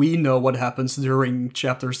 if we know what happens during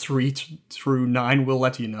chapters 3 through 9, we'll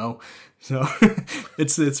let you know. So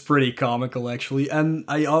it's pretty comical actually, and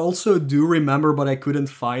I also do remember, but I couldn't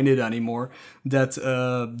find it anymore, that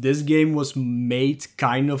this game was made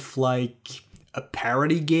kind of like a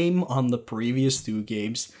parody game on the previous two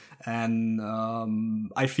games, and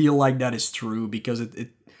I feel like that is true because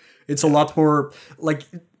it's a lot more like,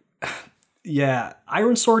 yeah,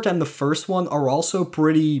 Iron Sword and the first one are also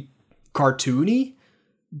pretty cartoony,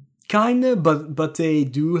 kinda, but they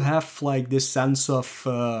do have like this sense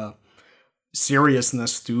of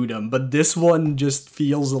seriousness to them. But this one just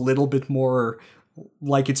feels a little bit more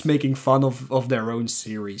like it's making fun of their own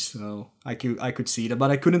series. So I could see that,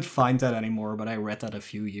 but I couldn't find that anymore. But I read that a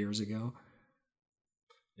few years ago.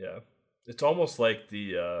 Yeah, it's almost like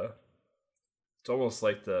the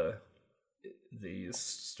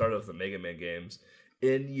start of the Mega Man games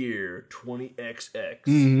in year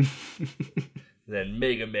 20XX. Then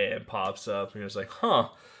Mega Man pops up, and you're just like, huh,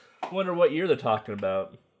 I wonder what year they're talking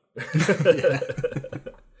about.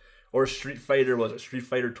 Or Street Fighter, was it Street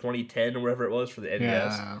Fighter 2010 or whatever it was for the NES?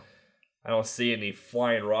 Yeah. I don't see any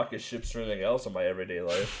flying rocket ships or anything else in my everyday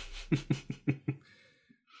life.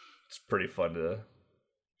 It's pretty fun to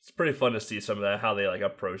see some of that, how they like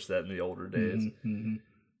approach that in the older days. Mm-hmm.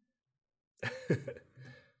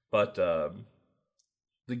 But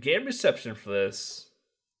the game reception for this,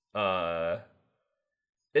 I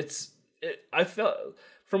felt,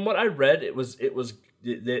 from what I read, it was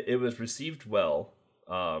received well.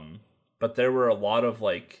 But there were a lot of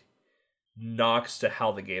like knocks to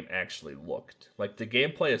how the game actually looked. Like the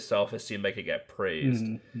gameplay itself, it seemed like it got praised,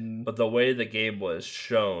 but the way the game was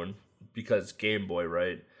shown, because Game Boy,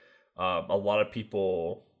 right? A lot of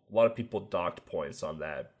people docked points on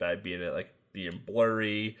that by being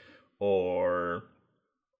blurry or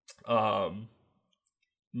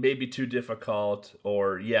maybe too difficult,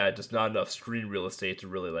 or just not enough screen real estate to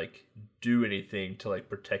really like do anything to like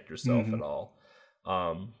protect yourself at all.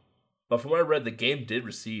 But from what I read, the game did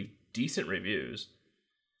receive decent reviews.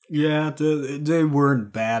 Yeah, they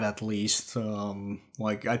weren't bad, at least.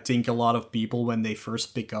 Like, I think a lot of people, when they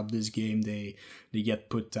first pick up this game, they get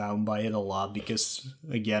put down by it a lot because,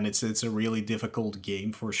 again, it's a really difficult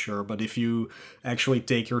game for sure. But if you actually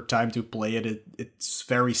take your time to play it, it's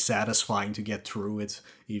very satisfying to get through it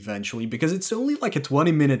eventually, because it's only like a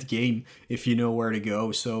 20-minute game if you know where to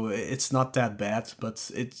go. So it's not that bad,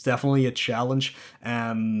 but it's definitely a challenge.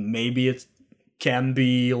 And maybe it can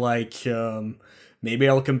be like... maybe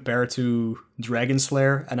I'll compare to Dragon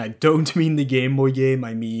Slayer, and I don't mean the Game Boy game,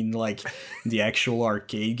 I mean like the actual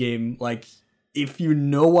arcade game. Like, if you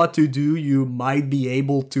know what to do, you might be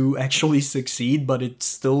able to actually succeed, but it's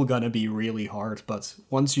still gonna be really hard. But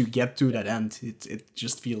once you get to that end, it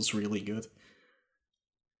just feels really good.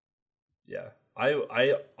 Yeah,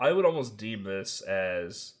 I would almost deem this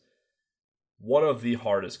as one of the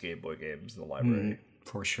hardest Game Boy games in the library.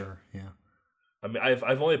 For sure, yeah. I mean, I've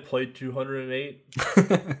only played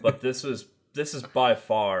 208, but this is by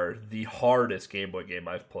far the hardest Game Boy game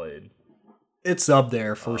I've played. It's up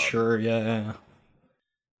there for sure, yeah.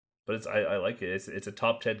 But I like it. It's a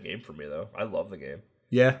top 10 game for me though. I love the game.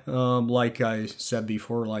 Yeah, like I said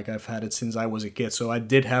before, like I've had it since I was a kid, so I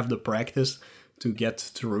did have the practice to get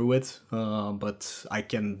through it, but I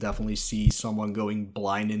can definitely see someone going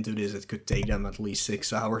blind into this. It could take them at least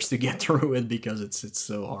 6 hours to get through it because it's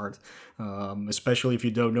so hard, especially if you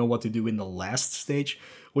don't know what to do in the last stage,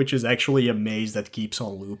 which is actually a maze that keeps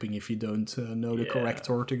on looping if you don't know the correct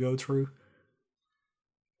door to go through.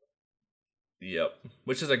 Yep,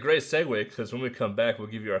 which is a great segue, because when we come back, we'll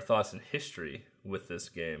give you our thoughts and history with this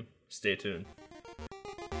game. Stay tuned.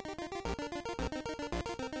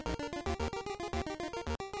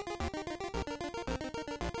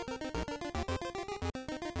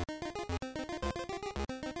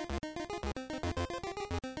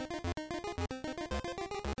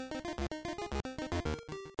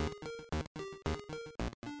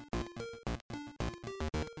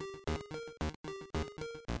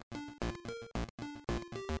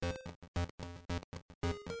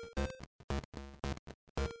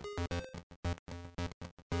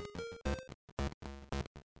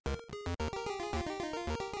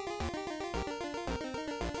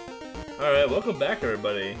 All right, welcome back,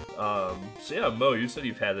 everybody. So yeah, Mo, you said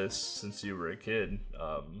you've had this since you were a kid.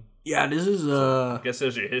 Yeah, this is I guess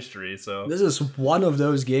there's your history. So this is one of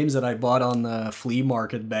those games that I bought on the flea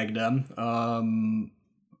market back then.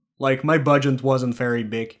 Like my budget wasn't very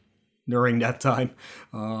big during that time.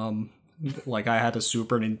 Like I had a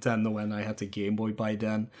Super Nintendo and I had the Game Boy by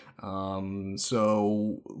then.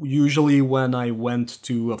 So usually when I went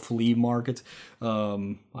to a flea market,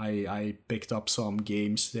 I picked up some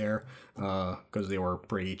games there because they were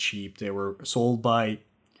pretty cheap. They were sold by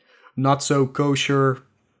not so kosher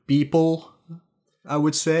people, I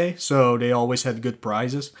would say. So they always had good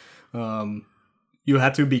prices. You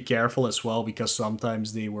had to be careful as well because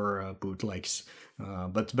sometimes they were bootlegs.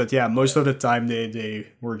 But yeah, most of the time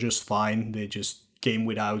they were just fine. They just came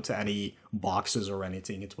without any boxes or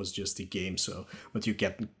anything. It was just a game. So, but you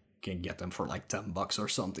can get them for like $10 or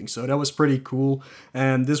something. So that was pretty cool.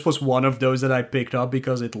 And this was one of those that I picked up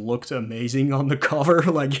because it looked amazing on the cover.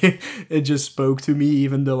 Like it just spoke to me,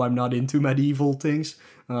 even though I'm not into medieval things.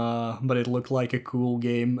 But it looked like a cool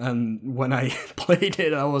game. And when I played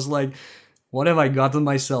it, I was like, what have I gotten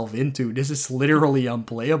myself into? This is literally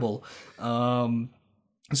unplayable.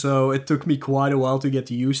 So it took me quite a while to get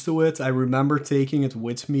used to it. I remember taking it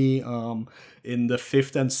with me in the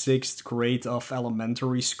 5th and 6th grade of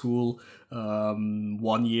elementary school.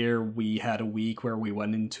 One year we had a week where we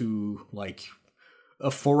went into like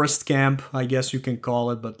a forest camp, I guess you can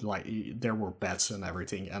call it, but like there were pets and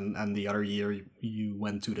everything. And the other year you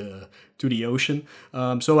went to the ocean.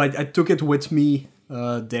 So I took it with me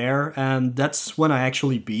there, and that's when I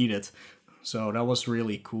actually beat it. So that was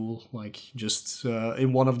really cool. Like just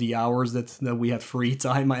in one of the hours that we had free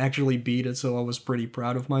time, I actually beat it. So I was pretty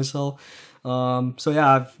proud of myself. So yeah,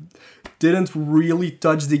 I didn't really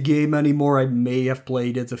touch the game anymore. I may have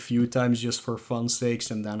played it a few times just for fun's sakes,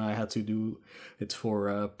 and then I had to do it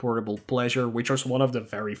for portable pleasure, which was one of the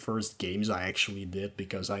very first games I actually did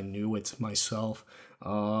because I knew it myself.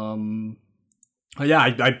 Yeah,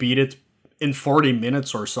 I beat it in 40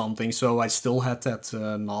 minutes or something, so I still had that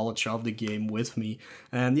knowledge of the game with me.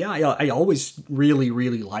 And yeah, I always really,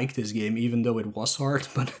 really liked this game, even though it was hard.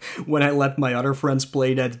 But when I let my other friends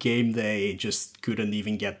play that game, they just couldn't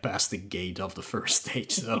even get past the gate of the first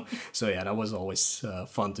stage. So yeah, that was always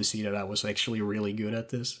fun to see that I was actually really good at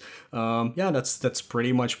this. Yeah, that's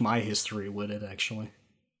pretty much my history with it, actually.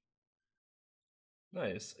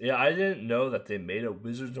 nice. Yeah, I didn't know that they made a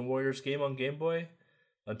Wizards and Warriors game on Game Boy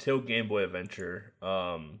until Game Boy Adventure.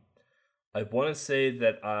 I want to say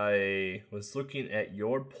that I was looking at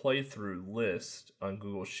your playthrough list on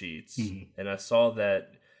Google Sheets, and I saw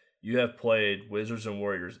that you have played Wizards and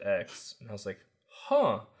Warriors X, and I was like,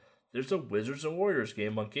 huh, there's a Wizards and Warriors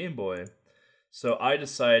game on Game Boy. So I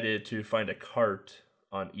decided to find a cart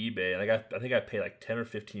on eBay, and I think I paid like $10 or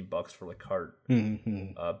 $15 for the cart.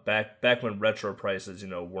 Back when retro prices,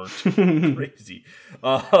 weren't crazy.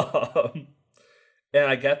 And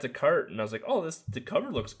I got the cart, and I was like, "Oh, the cover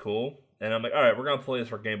looks cool." And I'm like, "All right, we're gonna play this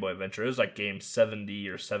for Game Boy Adventure." It was like game 70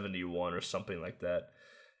 or 71 or something like that.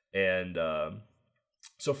 And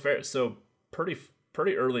so pretty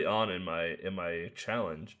early on in my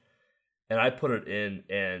challenge, and I put it in,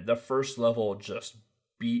 and the first level just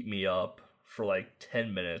beat me up for like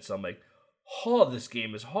 10 minutes. I'm like, "Oh, this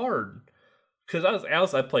game is hard." Because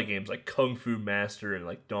I play games like Kung Fu Master and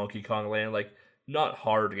like Donkey Kong Land, like not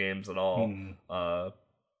hard games at all.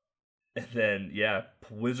 And then yeah,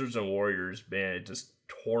 Wizards and Warriors, man, it just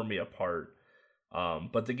tore me apart.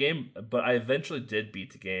 But I eventually did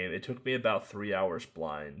beat the game. It took me about 3 hours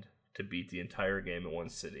blind to beat the entire game in one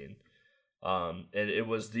sitting. And it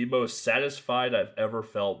was the most satisfied I've ever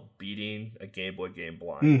felt beating a Game Boy game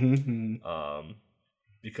blind.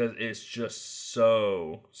 Because it's just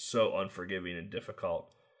so unforgiving and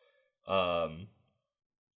difficult.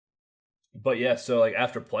 But yeah, so like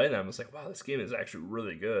after playing them, I was like, wow, this game is actually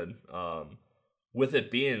really good. With it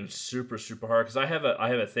being super hard, because I have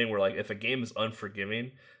a thing where like if a game is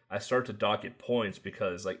unforgiving, I start to dock it points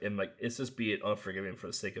because it's just being unforgiving for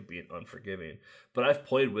the sake of being unforgiving. But I've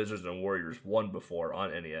played Wizards and Warriors 1 before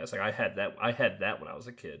on NES. Like I had that when I was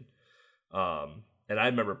a kid. And I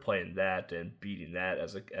remember playing that and beating that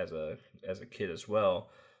as a kid as well.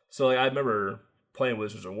 So like I remember playing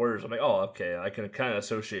Wizards and Warriors. I'm like, oh, okay, I can kind of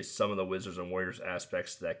associate some of the Wizards and Warriors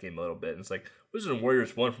aspects to that game a little bit. And it's like Wizards and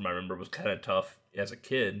Warriors 1 from I remember was kind of tough as a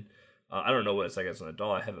kid. I don't know what it's like as an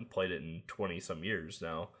adult. I haven't played it in 20 some years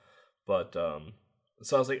now. But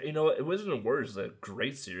so I was like, Wizards and Warriors is a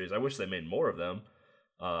great series. I wish they made more of them.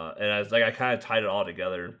 And I kind of tied it all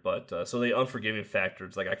together. But so the unforgiving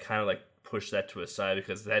factors, like I kind of like pushed that to a side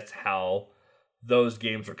because that's how those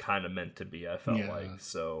games were kind of meant to be. I felt like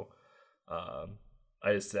so.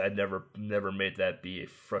 I never made that be a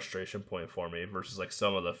frustration point for me versus like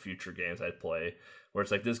some of the future games I play where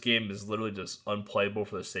it's like this game is literally just unplayable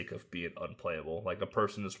for the sake of being unplayable. Like a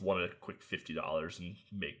person just wanted a quick $50 and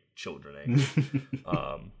make children angry.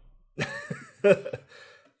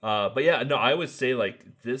 But yeah, no, I would say like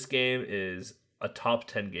this game is a top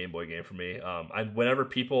 10 Game Boy game for me. Whenever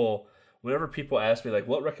people ask me like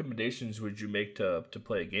what recommendations would you make to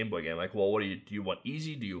play a Game Boy game, like, well, what do you want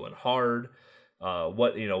easy? Do you want hard?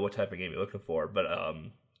 What type of game you're looking for? But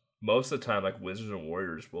most of the time, like Wizards and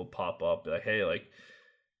Warriors will pop up, be like, hey, like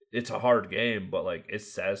it's a hard game, but like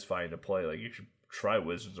it's satisfying to play. Like you should try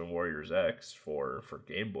Wizards and Warriors X for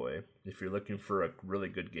Game Boy if you're looking for a really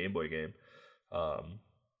good Game Boy game.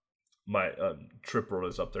 My Trip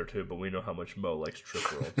World is up there too, but we know how much Mo likes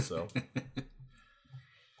Trip World, so.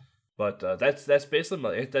 But that's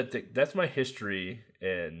basically that's my history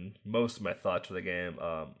and most of my thoughts for the game.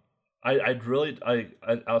 I'd really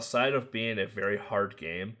outside of being a very hard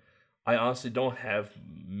game, I honestly don't have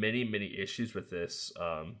many issues with this.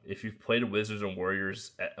 If you've played Wizards and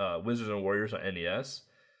Warriors on NES,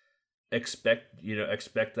 expect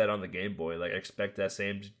that on the Game Boy. Like expect that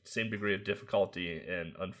same degree of difficulty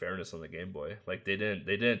and unfairness on the Game Boy. Like they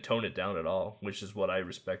didn't tone it down at all, which is what I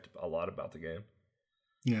respect a lot about the game.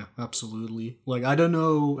 Yeah, absolutely. Like, I don't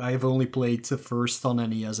know, I've only played the first on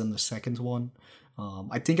NES and the second one.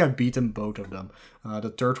 I think I've beaten both of them.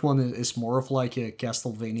 The third one is more of like a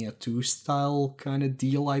Castlevania 2 style kind of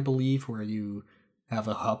deal, I believe, where you have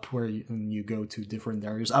a hub where you go to different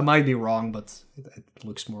areas. I might be wrong, but it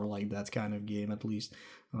looks more like that kind of game at least.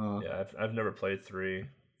 Yeah, I've never played 3.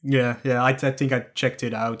 Yeah, I think I checked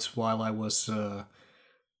it out while I was...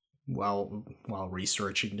 while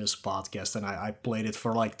researching this podcast, and I played it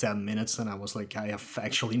for like 10 minutes and I was like, I have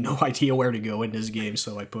actually no idea where to go in this game,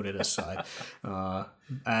 so I put it aside.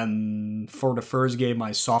 And for the first game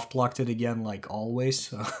I soft locked it again like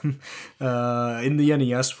always. In the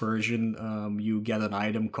NES version, you get an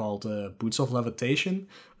item called Boots of Levitation,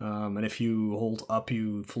 and if you hold up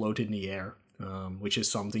you float in the air. Which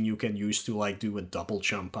is something you can use to like do a double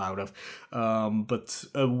jump out of. But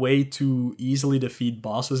a way to easily defeat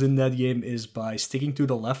bosses in that game is by sticking to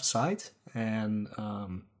the left side and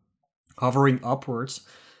hovering upwards.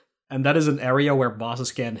 And that is an area where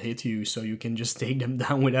bosses can't hit you, so you can just take them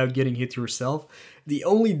down without getting hit yourself. The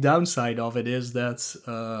only downside of it is that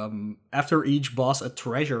after each boss a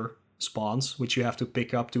treasure spawns, which you have to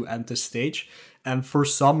pick up to end the stage. And for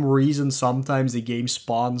some reason, sometimes the game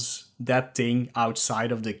spawns that thing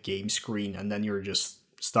outside of the game screen, and then you're just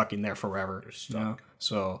stuck in there forever. You're stuck. You know?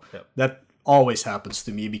 So that always happens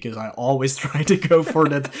to me because I always try to go for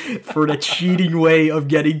that cheating way of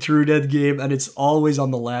getting through that game, and it's always on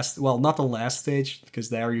the last. Well, not the last stage because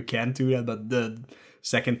there you can't do that, but the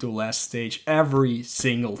second to last stage every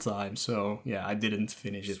single time. So yeah, I didn't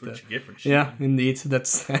finish it. Yeah, indeed,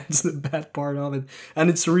 that's the bad part of it, and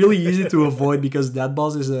it's really easy to avoid because that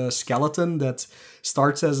boss is a skeleton that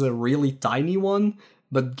starts as a really tiny one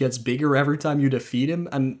but gets bigger every time you defeat him,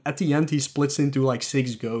 and at the end he splits into like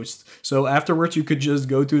 6 ghosts. So afterwards you could just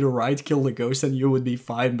go to the right, kill the ghost, and you would be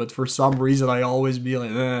fine, but for some reason I always be like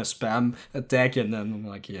spam attack, and then I'm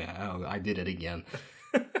like, I did it again.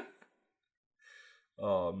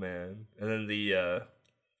 Oh man. And then the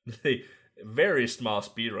very small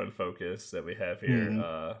speedrun focus that we have here.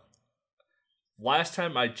 Mm-hmm. Last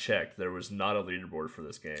time I checked, there was not a leaderboard for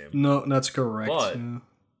this game. No, that's correct.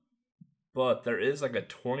 But there is like a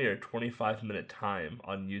 20 or 25 minute time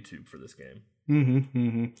on YouTube for this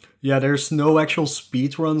game. Yeah, there's no actual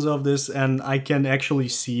speedruns of this, and I can actually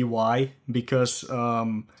see why, because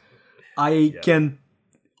I can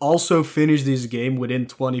also finish this game within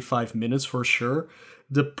 25 minutes for sure.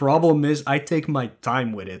 The problem is I take my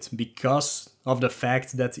time with it because of the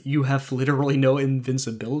fact that you have literally no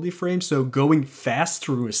invincibility frame, so going fast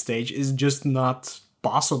through a stage is just not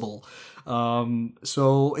possible.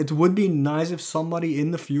 So it would be nice if somebody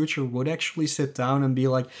in the future would actually sit down and be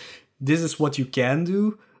like, this is what you can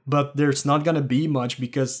do, but there's not gonna be much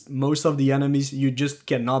because most of the enemies you just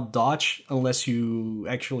cannot dodge unless you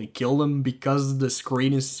actually kill them because the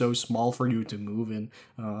screen is so small for you to move in,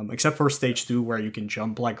 except for stage 2 where you can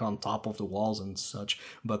jump like on top of the walls and such.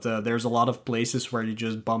 But there's a lot of places where you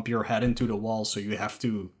just bump your head into the wall, so you have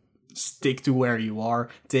to stick to where you are,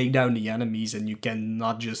 take down the enemies, and you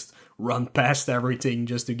cannot just run past everything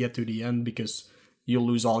just to get to the end because you'll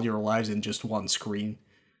lose all your lives in just one screen.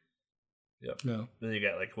 Yep. Yeah. Then you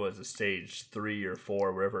got like stage 3 or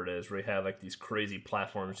 4, wherever it is, where you have like these crazy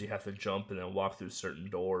platforms you have to jump and then walk through certain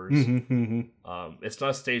doors. Mm-hmm. It's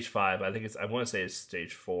not stage 5. I want to say it's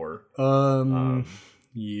stage 4.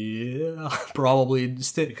 Yeah, probably.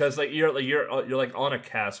 Because like you're like on a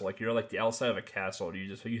castle, like you're like the outside of a castle, and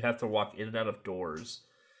you have to walk in and out of doors,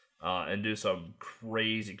 and do some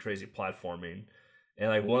crazy platforming, and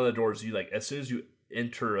like one of the doors you like as soon as you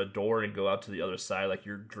enter a door and go out to the other side, like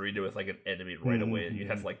you're greeted with like an enemy right away, and you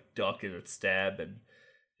have to like duck and stab, and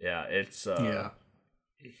yeah, it's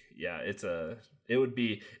it would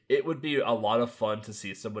be a lot of fun to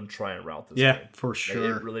see someone try and route this game. For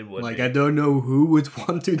sure. Like, it really would. Like, I don't know who would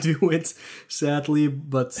want to do it, sadly,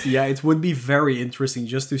 but yeah, it would be very interesting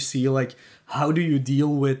just to see, like, how do you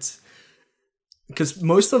deal with... Because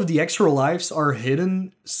most of the extra lives are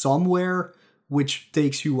hidden somewhere, which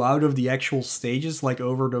takes you out of the actual stages, like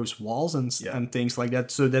over those walls and things like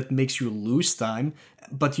that, so that makes you lose time,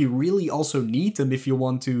 but you really also need them if you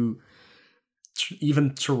want to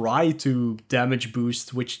even try to damage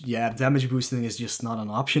boost, which damage boosting is just not an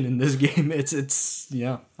option in this game. It's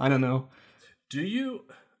I don't know.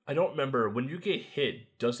 I don't remember, when you get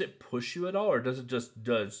hit, does it push you at all, or does it just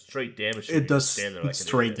does straight damage? It does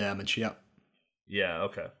straight damage.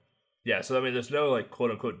 Okay. Yeah, so I mean there's no like quote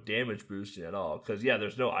unquote damage boosting at all, because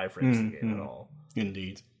there's no iframes in the game at all.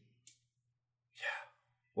 Indeed. Yeah.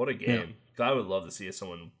 What a game. I would love to see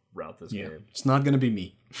someone route this game. It's not gonna be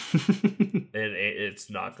me. It's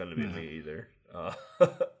not gonna be me either.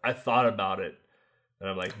 I thought about it, and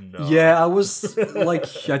I'm like, no. Yeah, I was like,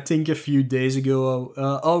 I think a few days ago.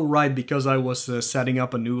 Right, because I was setting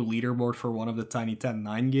up a new leaderboard for one of the Tiny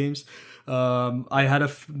 10-9 games. I had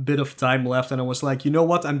a bit of time left, and I was like, you know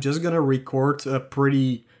what? I'm just gonna record a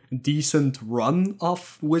pretty decent run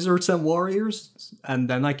of Wizards and Warriors, and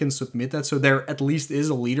then I can submit that. So there at least is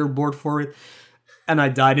a leaderboard for it. And I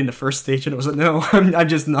died in the first stage, and I was like, no, I'm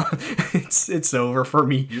just not. It's over for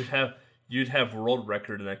me. You'd have world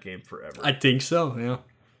record in that game forever. I think so, yeah.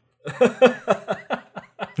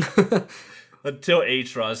 Until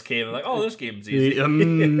Atros came and like, oh, this game's easy.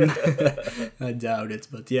 I doubt it,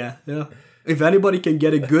 but yeah. If anybody can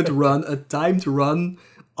get a good run, a timed run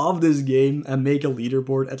of this game and make a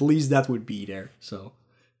leaderboard, at least that would be there. So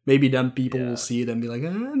maybe then people will see it and be like,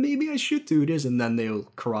 maybe I should do this, and then they'll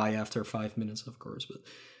cry after 5 minutes, of course. But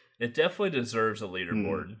it definitely deserves a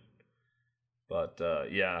leaderboard. But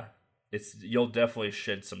you'll definitely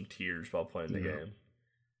shed some tears while playing the game.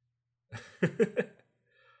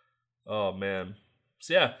 Oh man.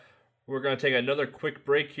 So we're gonna take another quick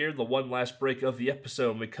break here, the one last break of the episode.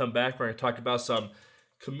 When we come back, we're gonna talk about some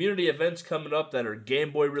community events coming up that are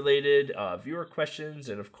Game Boy related, viewer questions,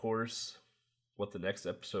 and of course, what the next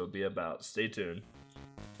episode will be about. Stay tuned.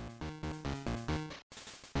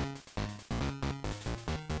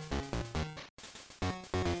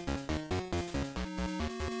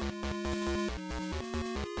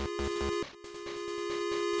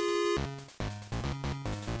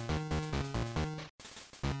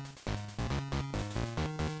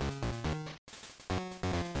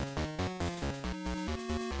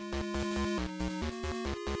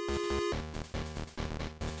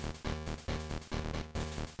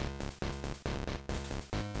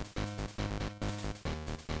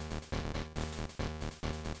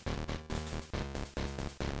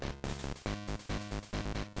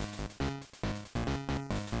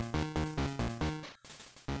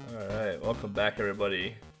 Welcome back,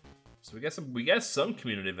 everybody. So we got some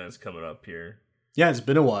community events coming up here. Yeah, it's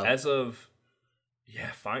been a while. As of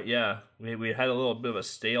fine. Yeah, we had a little bit of a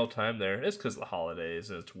stale time there. It's because of the holidays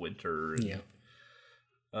and it's winter.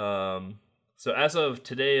 And, so as of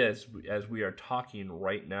today, as we are talking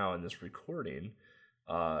right now in this recording,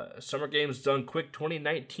 Summer Games Done Quick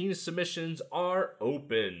 2019 submissions are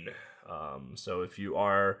open. So if you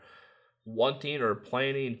are wanting or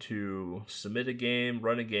planning to submit a game,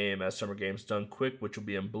 run a game at Summer Games Done Quick, which will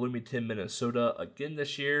be in Bloomington, Minnesota again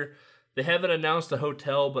this year. They haven't announced a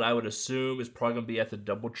hotel, but I would assume it's probably going to be at the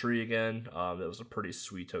Doubletree again. That was a pretty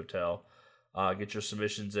sweet hotel. Get your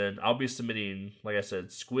submissions in. I'll be submitting, like I said,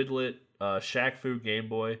 Squidlet, Shaq Fu Game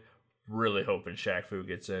Boy. Really hoping Shaq Fu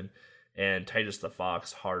gets in. And Titus the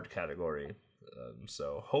Fox hard category.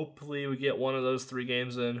 So hopefully we get one of those 3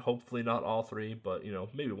 games in. Hopefully not all 3, but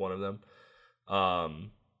maybe one of them.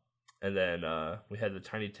 And then we had the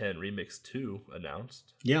Tiny 10 Remix 2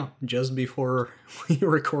 announced. Yeah, just before we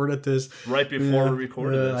recorded this. Right before we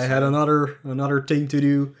recorded this. I had another thing to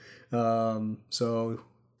do. So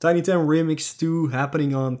Tiny 10 Remix 2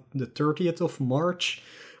 happening on the 30th of March,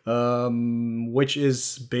 which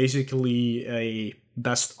is basically a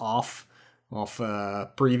best of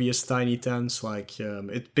previous Tiny 10s. Like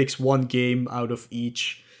it picks one game out of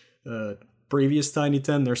each previous Tiny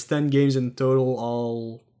 10. There's 10 games in total,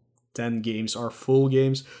 all 10 games are full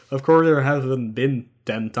games. Of course, there haven't been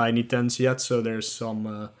 10 Tiny Tens yet, so there's some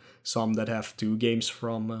that have 2 games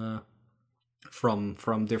from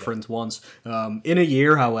different ones. In a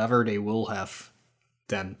year, however, they will have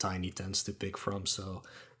 10 Tiny Tens to pick from. So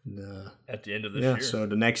at the end of this year, so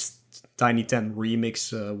the next Tiny Ten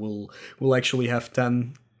remix will actually have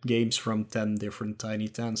 10 games from 10 different Tiny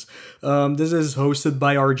Tens. This is hosted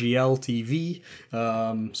by RGL TV.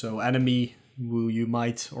 So Enemy, who you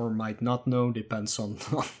might or might not know, depends on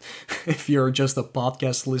if you're just a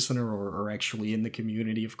podcast listener or actually in the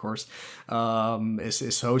community, of course,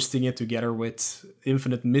 is hosting it together with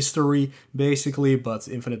Infinite Mystery, basically, but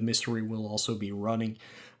Infinite Mystery will also be running.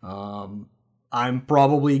 I'm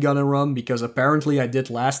probably gonna run because apparently I did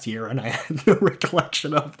last year and I had no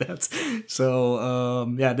recollection of that. So,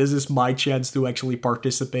 this is my chance to actually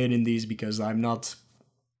participate in these because I'm not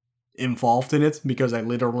involved in it, because I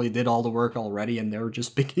literally did all the work already and they're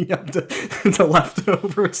just picking up the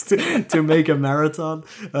leftovers to make a marathon.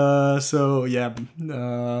 It's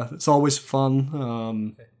always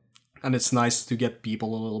fun. And it's nice to get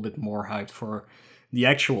people a little bit more hyped for the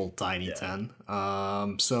actual Tiny 10.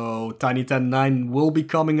 So Tiny 10 9 will be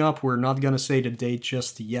coming up. We're not gonna say the date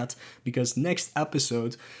just yet because next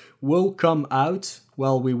episode will come out.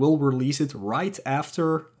 Well, we will release it right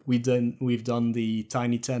after we've done the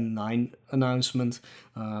Tiny 10 9 announcement,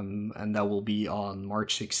 and that will be on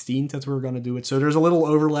March 16th that we're gonna do it. So there's a little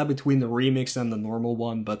overlap between the remix and the normal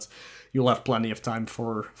one, but you'll have plenty of time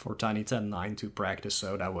for Tiny 10 9 to practice,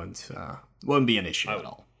 so that won't be an issue at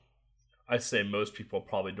all. I'd say most people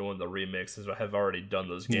probably doing the remixes have already done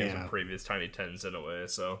those games in previous Tiny Tens in a way.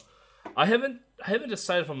 So I haven't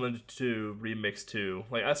decided if I'm going to remix 2.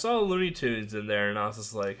 Like, I saw Looney Tunes in there, and I was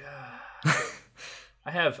just like,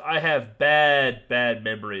 I have bad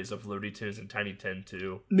memories of Looney Tunes and Tiny 10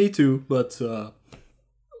 2. Me too, but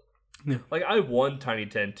like, I won Tiny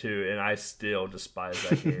 10 2, and I still despise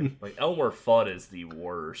that game. Like, Elmer Fudd is the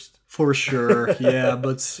worst for sure. Yeah,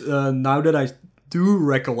 but now that I do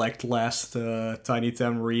recollect last Tiny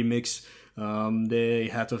 10 remix, they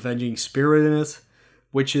had Avenging Spirit in it,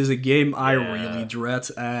 which is a game I really dread,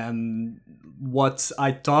 and what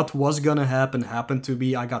I thought was gonna happen happened to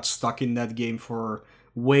be. I got stuck in that game for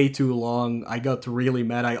way too long. I got really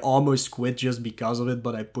mad. I almost quit just because of it,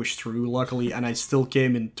 but I pushed through, luckily, and I still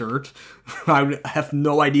came in third. I have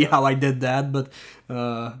no idea how I did that, but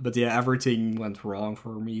yeah, everything went wrong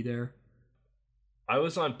for me there. I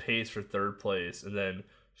was on pace for 3rd place, and then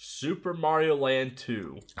Super Mario Land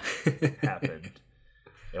 2 happened.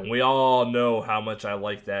 And we all know how much I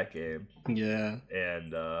like that game. Yeah.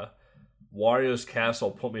 And Wario's Castle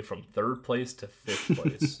put me from 3rd place to 5th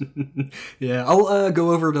place. Yeah, I'll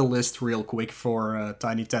go over the list real quick for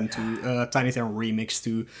Tiny 10 Tiny 10 Remix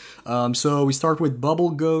 2. So we start with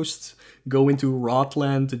Bubble Ghost, go into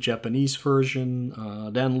Rotland, the Japanese version,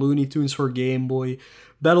 then Looney Tunes for Game Boy,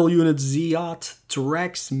 Battle Unit Zeot,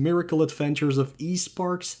 T-Rex, Miracle Adventures of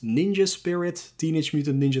E-Sparks, Ninja Spirit, Teenage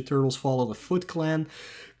Mutant Ninja Turtles Fall of the Foot Clan,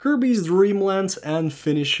 Kirby's Dream Land, and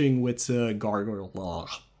finishing with Gargoyle Law.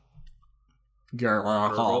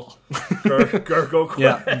 Gargoyle Quest.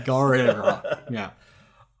 Yeah, Gargoyle. Yeah.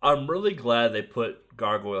 I'm really glad they put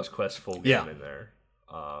Gargoyle's Quest full game in there.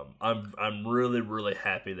 I'm really, really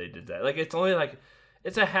happy they did that. Like, it's only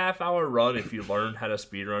it's a half-hour run if you learn how to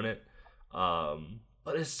speedrun it.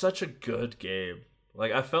 But it's such a good game.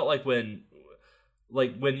 Like, I felt like when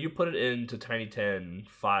you put it into Tiny 10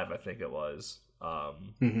 5, I think it was,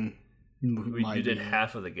 you did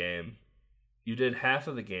half of the game. You did half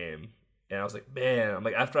of the game, and I was like, man,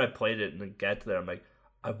 after I played it and then got to there, I'm like,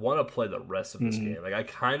 I want to play the rest of this game. Like, I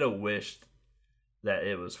kind of wished that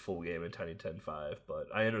it was full game in Tiny 10 5, but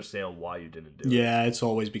I understand why you didn't do it. Yeah, it's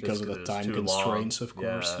always because of the time constraints, of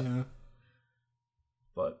course. Yeah.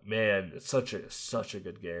 But man, it's such a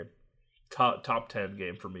good game. Top 10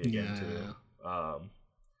 game for me again too.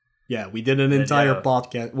 Yeah, we did an entire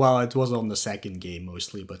podcast. Well, it was on the second game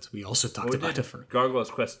mostly, but we also talked about the first.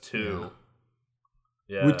 Gargoyle's Quest 2.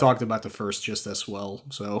 Yeah. We talked about the first just as well,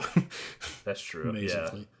 so that's true.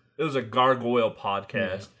 Basically. Yeah. It was a Gargoyle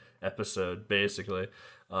podcast episode, basically.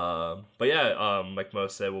 But yeah, like Mo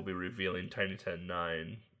said, we'll be revealing Tiny 10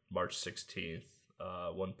 9 March 16th,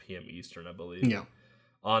 1 p.m. Eastern, I believe. Yeah.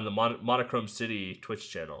 On the Monochrome City Twitch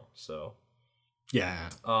channel. So yeah.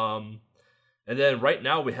 And then right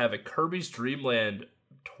now we have a Kirby's Dream Land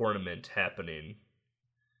tournament happening,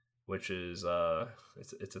 which is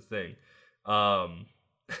it's a thing.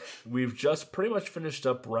 We've just pretty much finished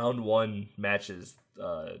up round 1 matches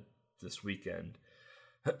this weekend.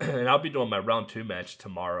 And I'll be doing my round 2 match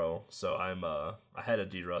tomorrow. So I had a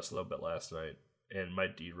D-Rust a little bit last night. and my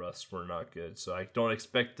D-Rusts were not good. So I don't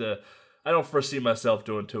expect to. I don't foresee myself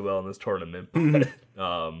doing too well in this tournament. But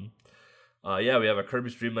yeah, we have a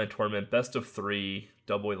Kirby's Dream Land tournament, best of 3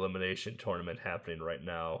 double elimination tournament happening right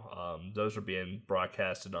now. Those are being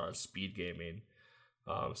broadcasted on Speed Gaming.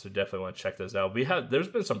 So definitely want to check those out. There's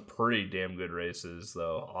been some pretty damn good races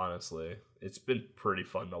though, honestly. It's been pretty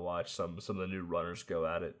fun to watch some of the new runners go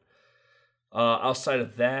at it. Outside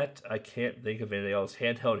of that, I can't think of anything else.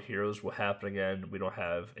 Handheld Heroes will happen again. We don't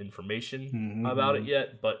have information about it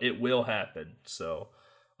yet, but it will happen. So,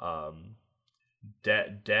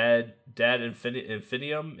 Dad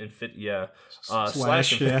Infinium,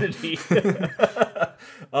 slash Infinity.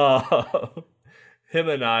 Him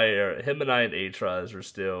and I and Atraz are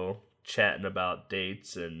still chatting about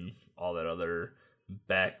dates and all that other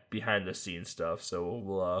back behind the scenes stuff. So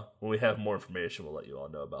we'll when we have more information, we'll let you all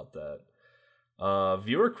know about that.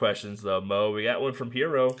 Viewer questions though, Mo. We got one from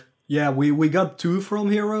Hero. Yeah, we got 2 from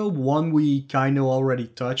Hero. One we kind of already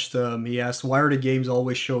touched. He asked, why are the games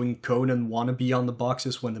always showing Conan wannabe on the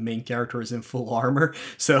boxes when the main character is in full armor?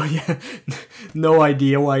 So yeah, no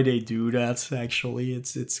idea why they do that, actually.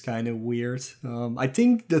 It's kind of weird. I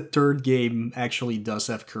think the 3rd game actually does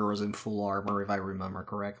have Kuros in full armor, if I remember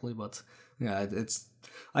correctly. But yeah,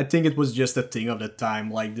 I think it was just a thing of the time,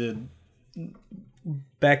 like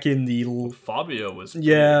back in the Fabio was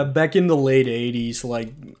back in the late 80s,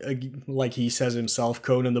 like he says himself,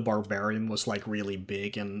 Conan the Barbarian was like really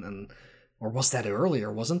big, and or was that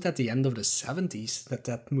earlier? Wasn't that the end of the 70s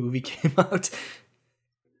that movie came out?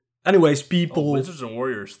 Anyways, people... Wizards and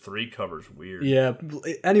Warriors 3 cover's weird. Yeah,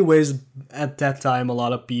 anyways, at that time, a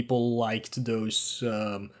lot of people liked those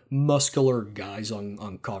muscular guys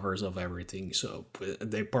on covers of everything, so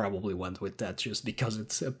they probably went with that just because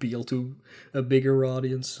it's appealed to a bigger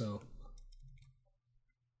audience, so...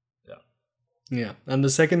 Yeah, and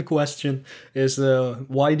the second question is,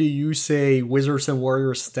 why do you say Wizards and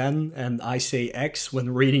Warriors 10 and I say X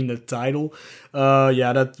when reading the title?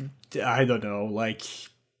 That... I don't know, like...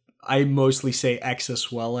 I mostly say X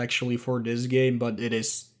as well, actually, for this game, but it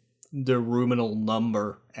is the ruminal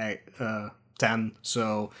number 10,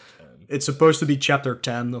 so 10. It's supposed to be Chapter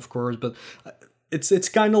 10, of course, but it's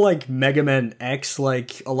kind of like Mega Man X.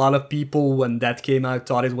 Like, a lot of people, when that came out,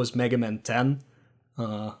 thought it was Mega Man 10,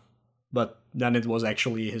 but then it was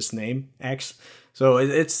actually his name, X. So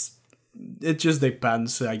it just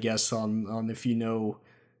depends, I guess, on if you know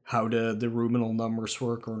how the ruminal numbers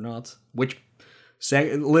work or not, which...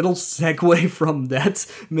 little segue from that,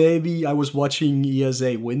 maybe. I was watching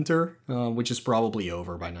ESA Winter, which is probably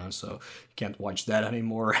over by now, so you can't watch that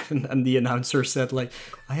anymore. And the announcer said, like,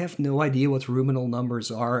 I have no idea what ruminal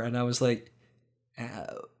numbers are, and I was like,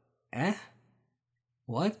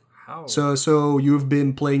 what? How? So you've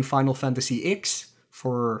been playing Final Fantasy X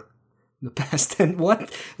for the past 10,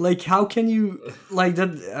 what? Like, how can you, like,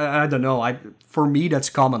 that, I don't know, for me,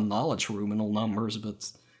 that's common knowledge, ruminal numbers,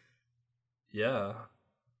 but... Yeah,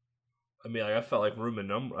 I mean, I felt like room and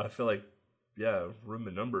numbers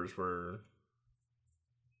were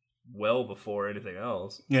well before anything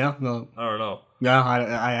else. Yeah, no, I don't know. Yeah,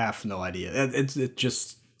 I have no idea. It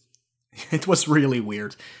was really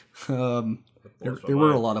weird. There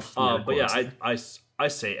were a lot of weird but yeah, I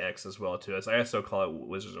say X as well too. I also call it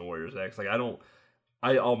Wizards and Warriors X. Like I'll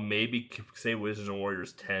maybe say Wizards and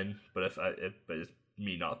Warriors 10, but it's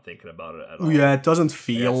me not thinking about it at all. Yeah, it doesn't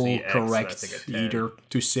feel correct either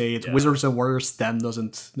to say it. Yeah. Wizards and Warriors 10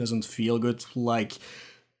 doesn't feel good. Like,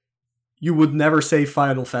 you would never say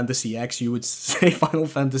Final Fantasy X, you would say Final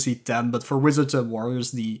Fantasy 10, but for Wizards and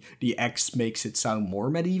Warriors, the X makes it sound more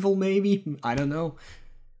medieval, maybe? I don't know.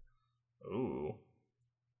 Ooh.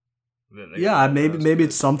 Yeah, maybe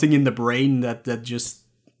it's something in the brain that just...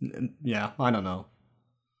 Yeah, I don't know.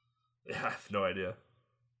 Yeah, I have no idea.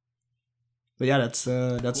 But yeah, that's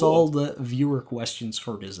cool. All the viewer questions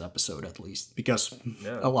for this episode, at least, because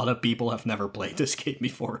a lot of people have never played this game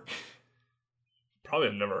before. Probably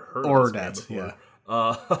have never heard of this game before.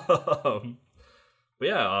 Yeah. But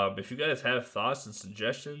yeah, if you guys have thoughts and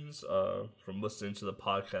suggestions from listening to the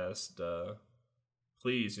podcast,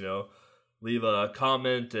 please, leave a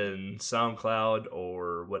comment in SoundCloud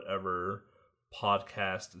or whatever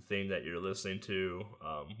podcast thing that you're listening to.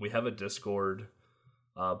 We have a Discord.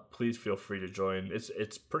 Please feel free to join.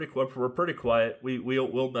 It's pretty quiet. We're pretty quiet.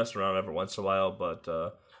 We'll mess around every once in a while, but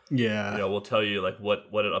we'll tell you like what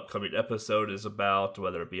an upcoming episode is about,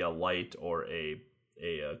 whether it be a light or a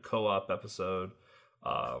co-op episode.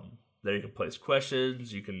 There you can place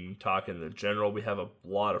questions. You can talk in the general. We have a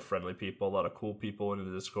lot of friendly people, a lot of cool people in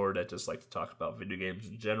the Discord that just like to talk about video games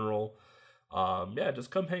in general. Yeah,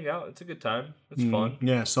 just come hang out. It's a good time. It's fun.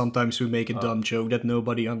 Yeah, sometimes we make a dumb joke that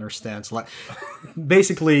nobody understands. Like,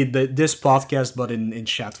 basically, this podcast, but in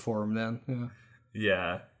chat form, then. Yeah.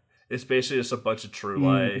 Yeah. It's basically just a bunch of true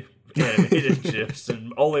lie animated gifs,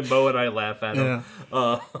 and only Mo and I laugh at them.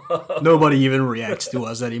 Yeah. Nobody even reacts to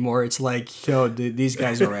us anymore. It's like, yo, these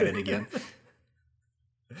guys are at it again.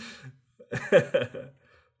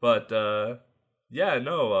 But yeah,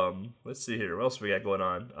 no. Let's see here. What else we got going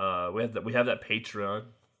on? We have that Patreon.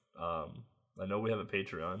 I know we have a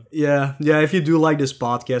Patreon. Yeah. If you do like this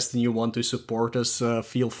podcast and you want to support us,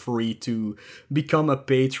 feel free to become a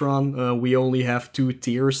patron. We only have 2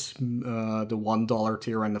 tiers, the $1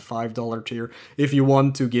 tier and the $5 tier. If you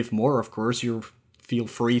want to give more, of course, you feel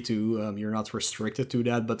free to. You're not restricted to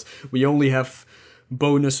that, but we only have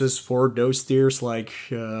bonuses for those tiers. Like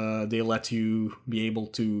they let you be able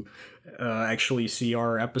to actually see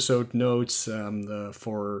our episode notes.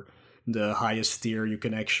 For the highest tier, you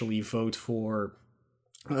can actually vote for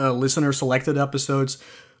listener selected episodes.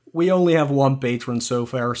 We only have 1 patron so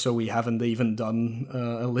far, so we haven't even done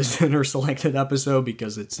a listener selected episode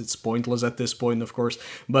because it's pointless at this point, of course.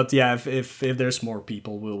 But yeah, if there's more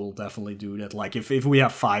people, we will definitely do that. Like if we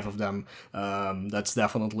have 5 of them, that's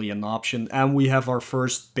definitely an option. And we have our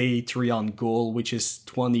first Patreon goal, which is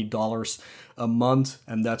 $20 a month,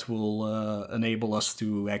 and that will enable us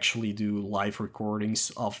to actually do live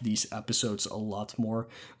recordings of these episodes a lot more,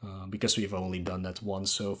 because we've only done that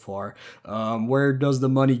once so far. Where does the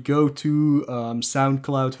money go to?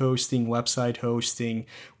 SoundCloud hosting, website hosting.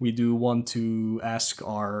 We do want to ask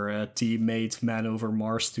our teammate Man Over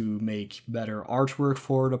Mars to make better artwork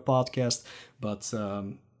for the podcast, but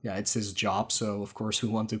yeah, it's his job, so of course we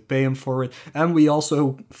want to pay him for it. And we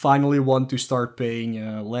also finally want to start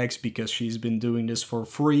paying Legs, because she's been doing this for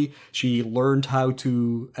free. She learned how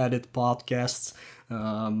to edit podcasts,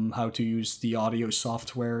 how to use the audio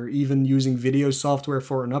software, even using video software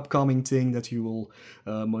for an upcoming thing that you will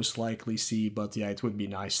most likely see. But yeah, it would be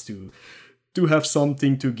nice to have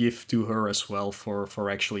something to give to her as well for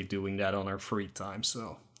actually doing that on her free time.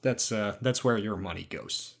 So that's where your money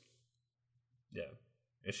goes. Yeah.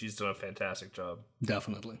 And she's done a fantastic job.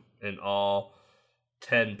 Definitely. In all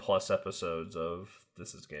 10 plus episodes of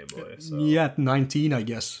This Is Game Boy. So. Yeah, 19, I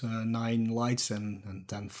guess. 9 lights and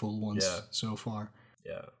 10 full ones so far.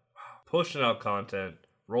 Yeah. Pushing out content,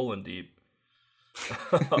 rolling deep.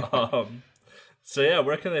 So yeah,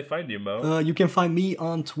 where can they find you, Mo? You can find me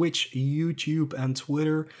on Twitch, YouTube, and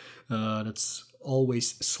Twitter. That's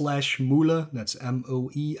always /Moele. That's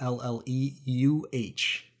MOELLEUH.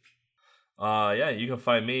 Yeah, you can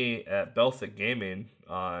find me at Belthic Gaming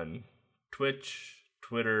on Twitch,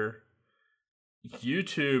 Twitter.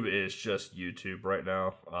 YouTube is just YouTube right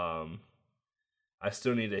now. I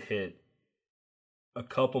still need to hit a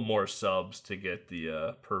couple more subs to get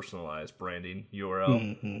the personalized branding URL.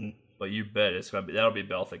 Mm-hmm. But you bet that'll be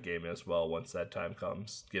Belthic Gaming as well once that time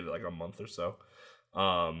comes. Give it like a month or so.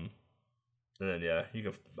 And then yeah, you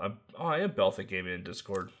can. I am Belthic Gaming in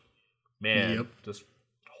Discord. Man, yep. Just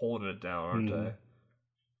holding it down, aren't I?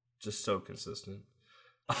 Just so consistent.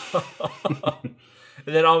 And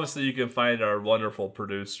then obviously you can find our wonderful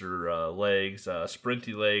producer Legs,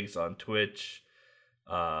 Sprinty Legs on Twitch.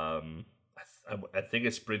 I think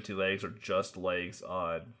it's Sprinty Legs or just Legs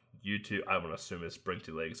on YouTube. I'm gonna assume it's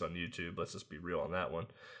Sprinty Legs on YouTube. Let's just be real on that one.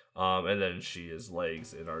 And then she is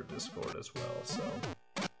Legs in our Discord as well. So.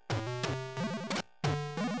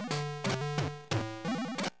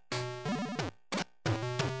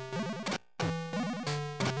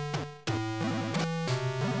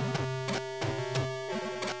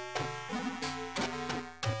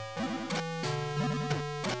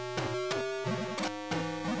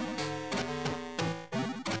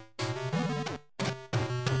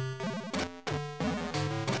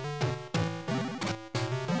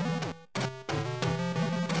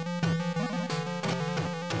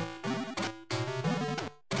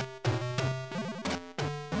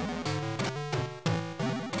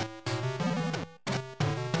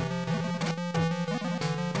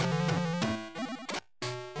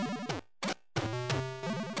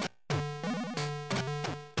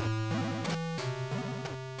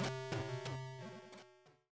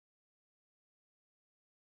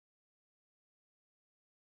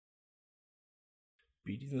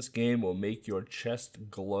 Beating this game will make your chest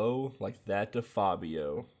glow like that of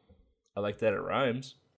Fabio. I like that it rhymes.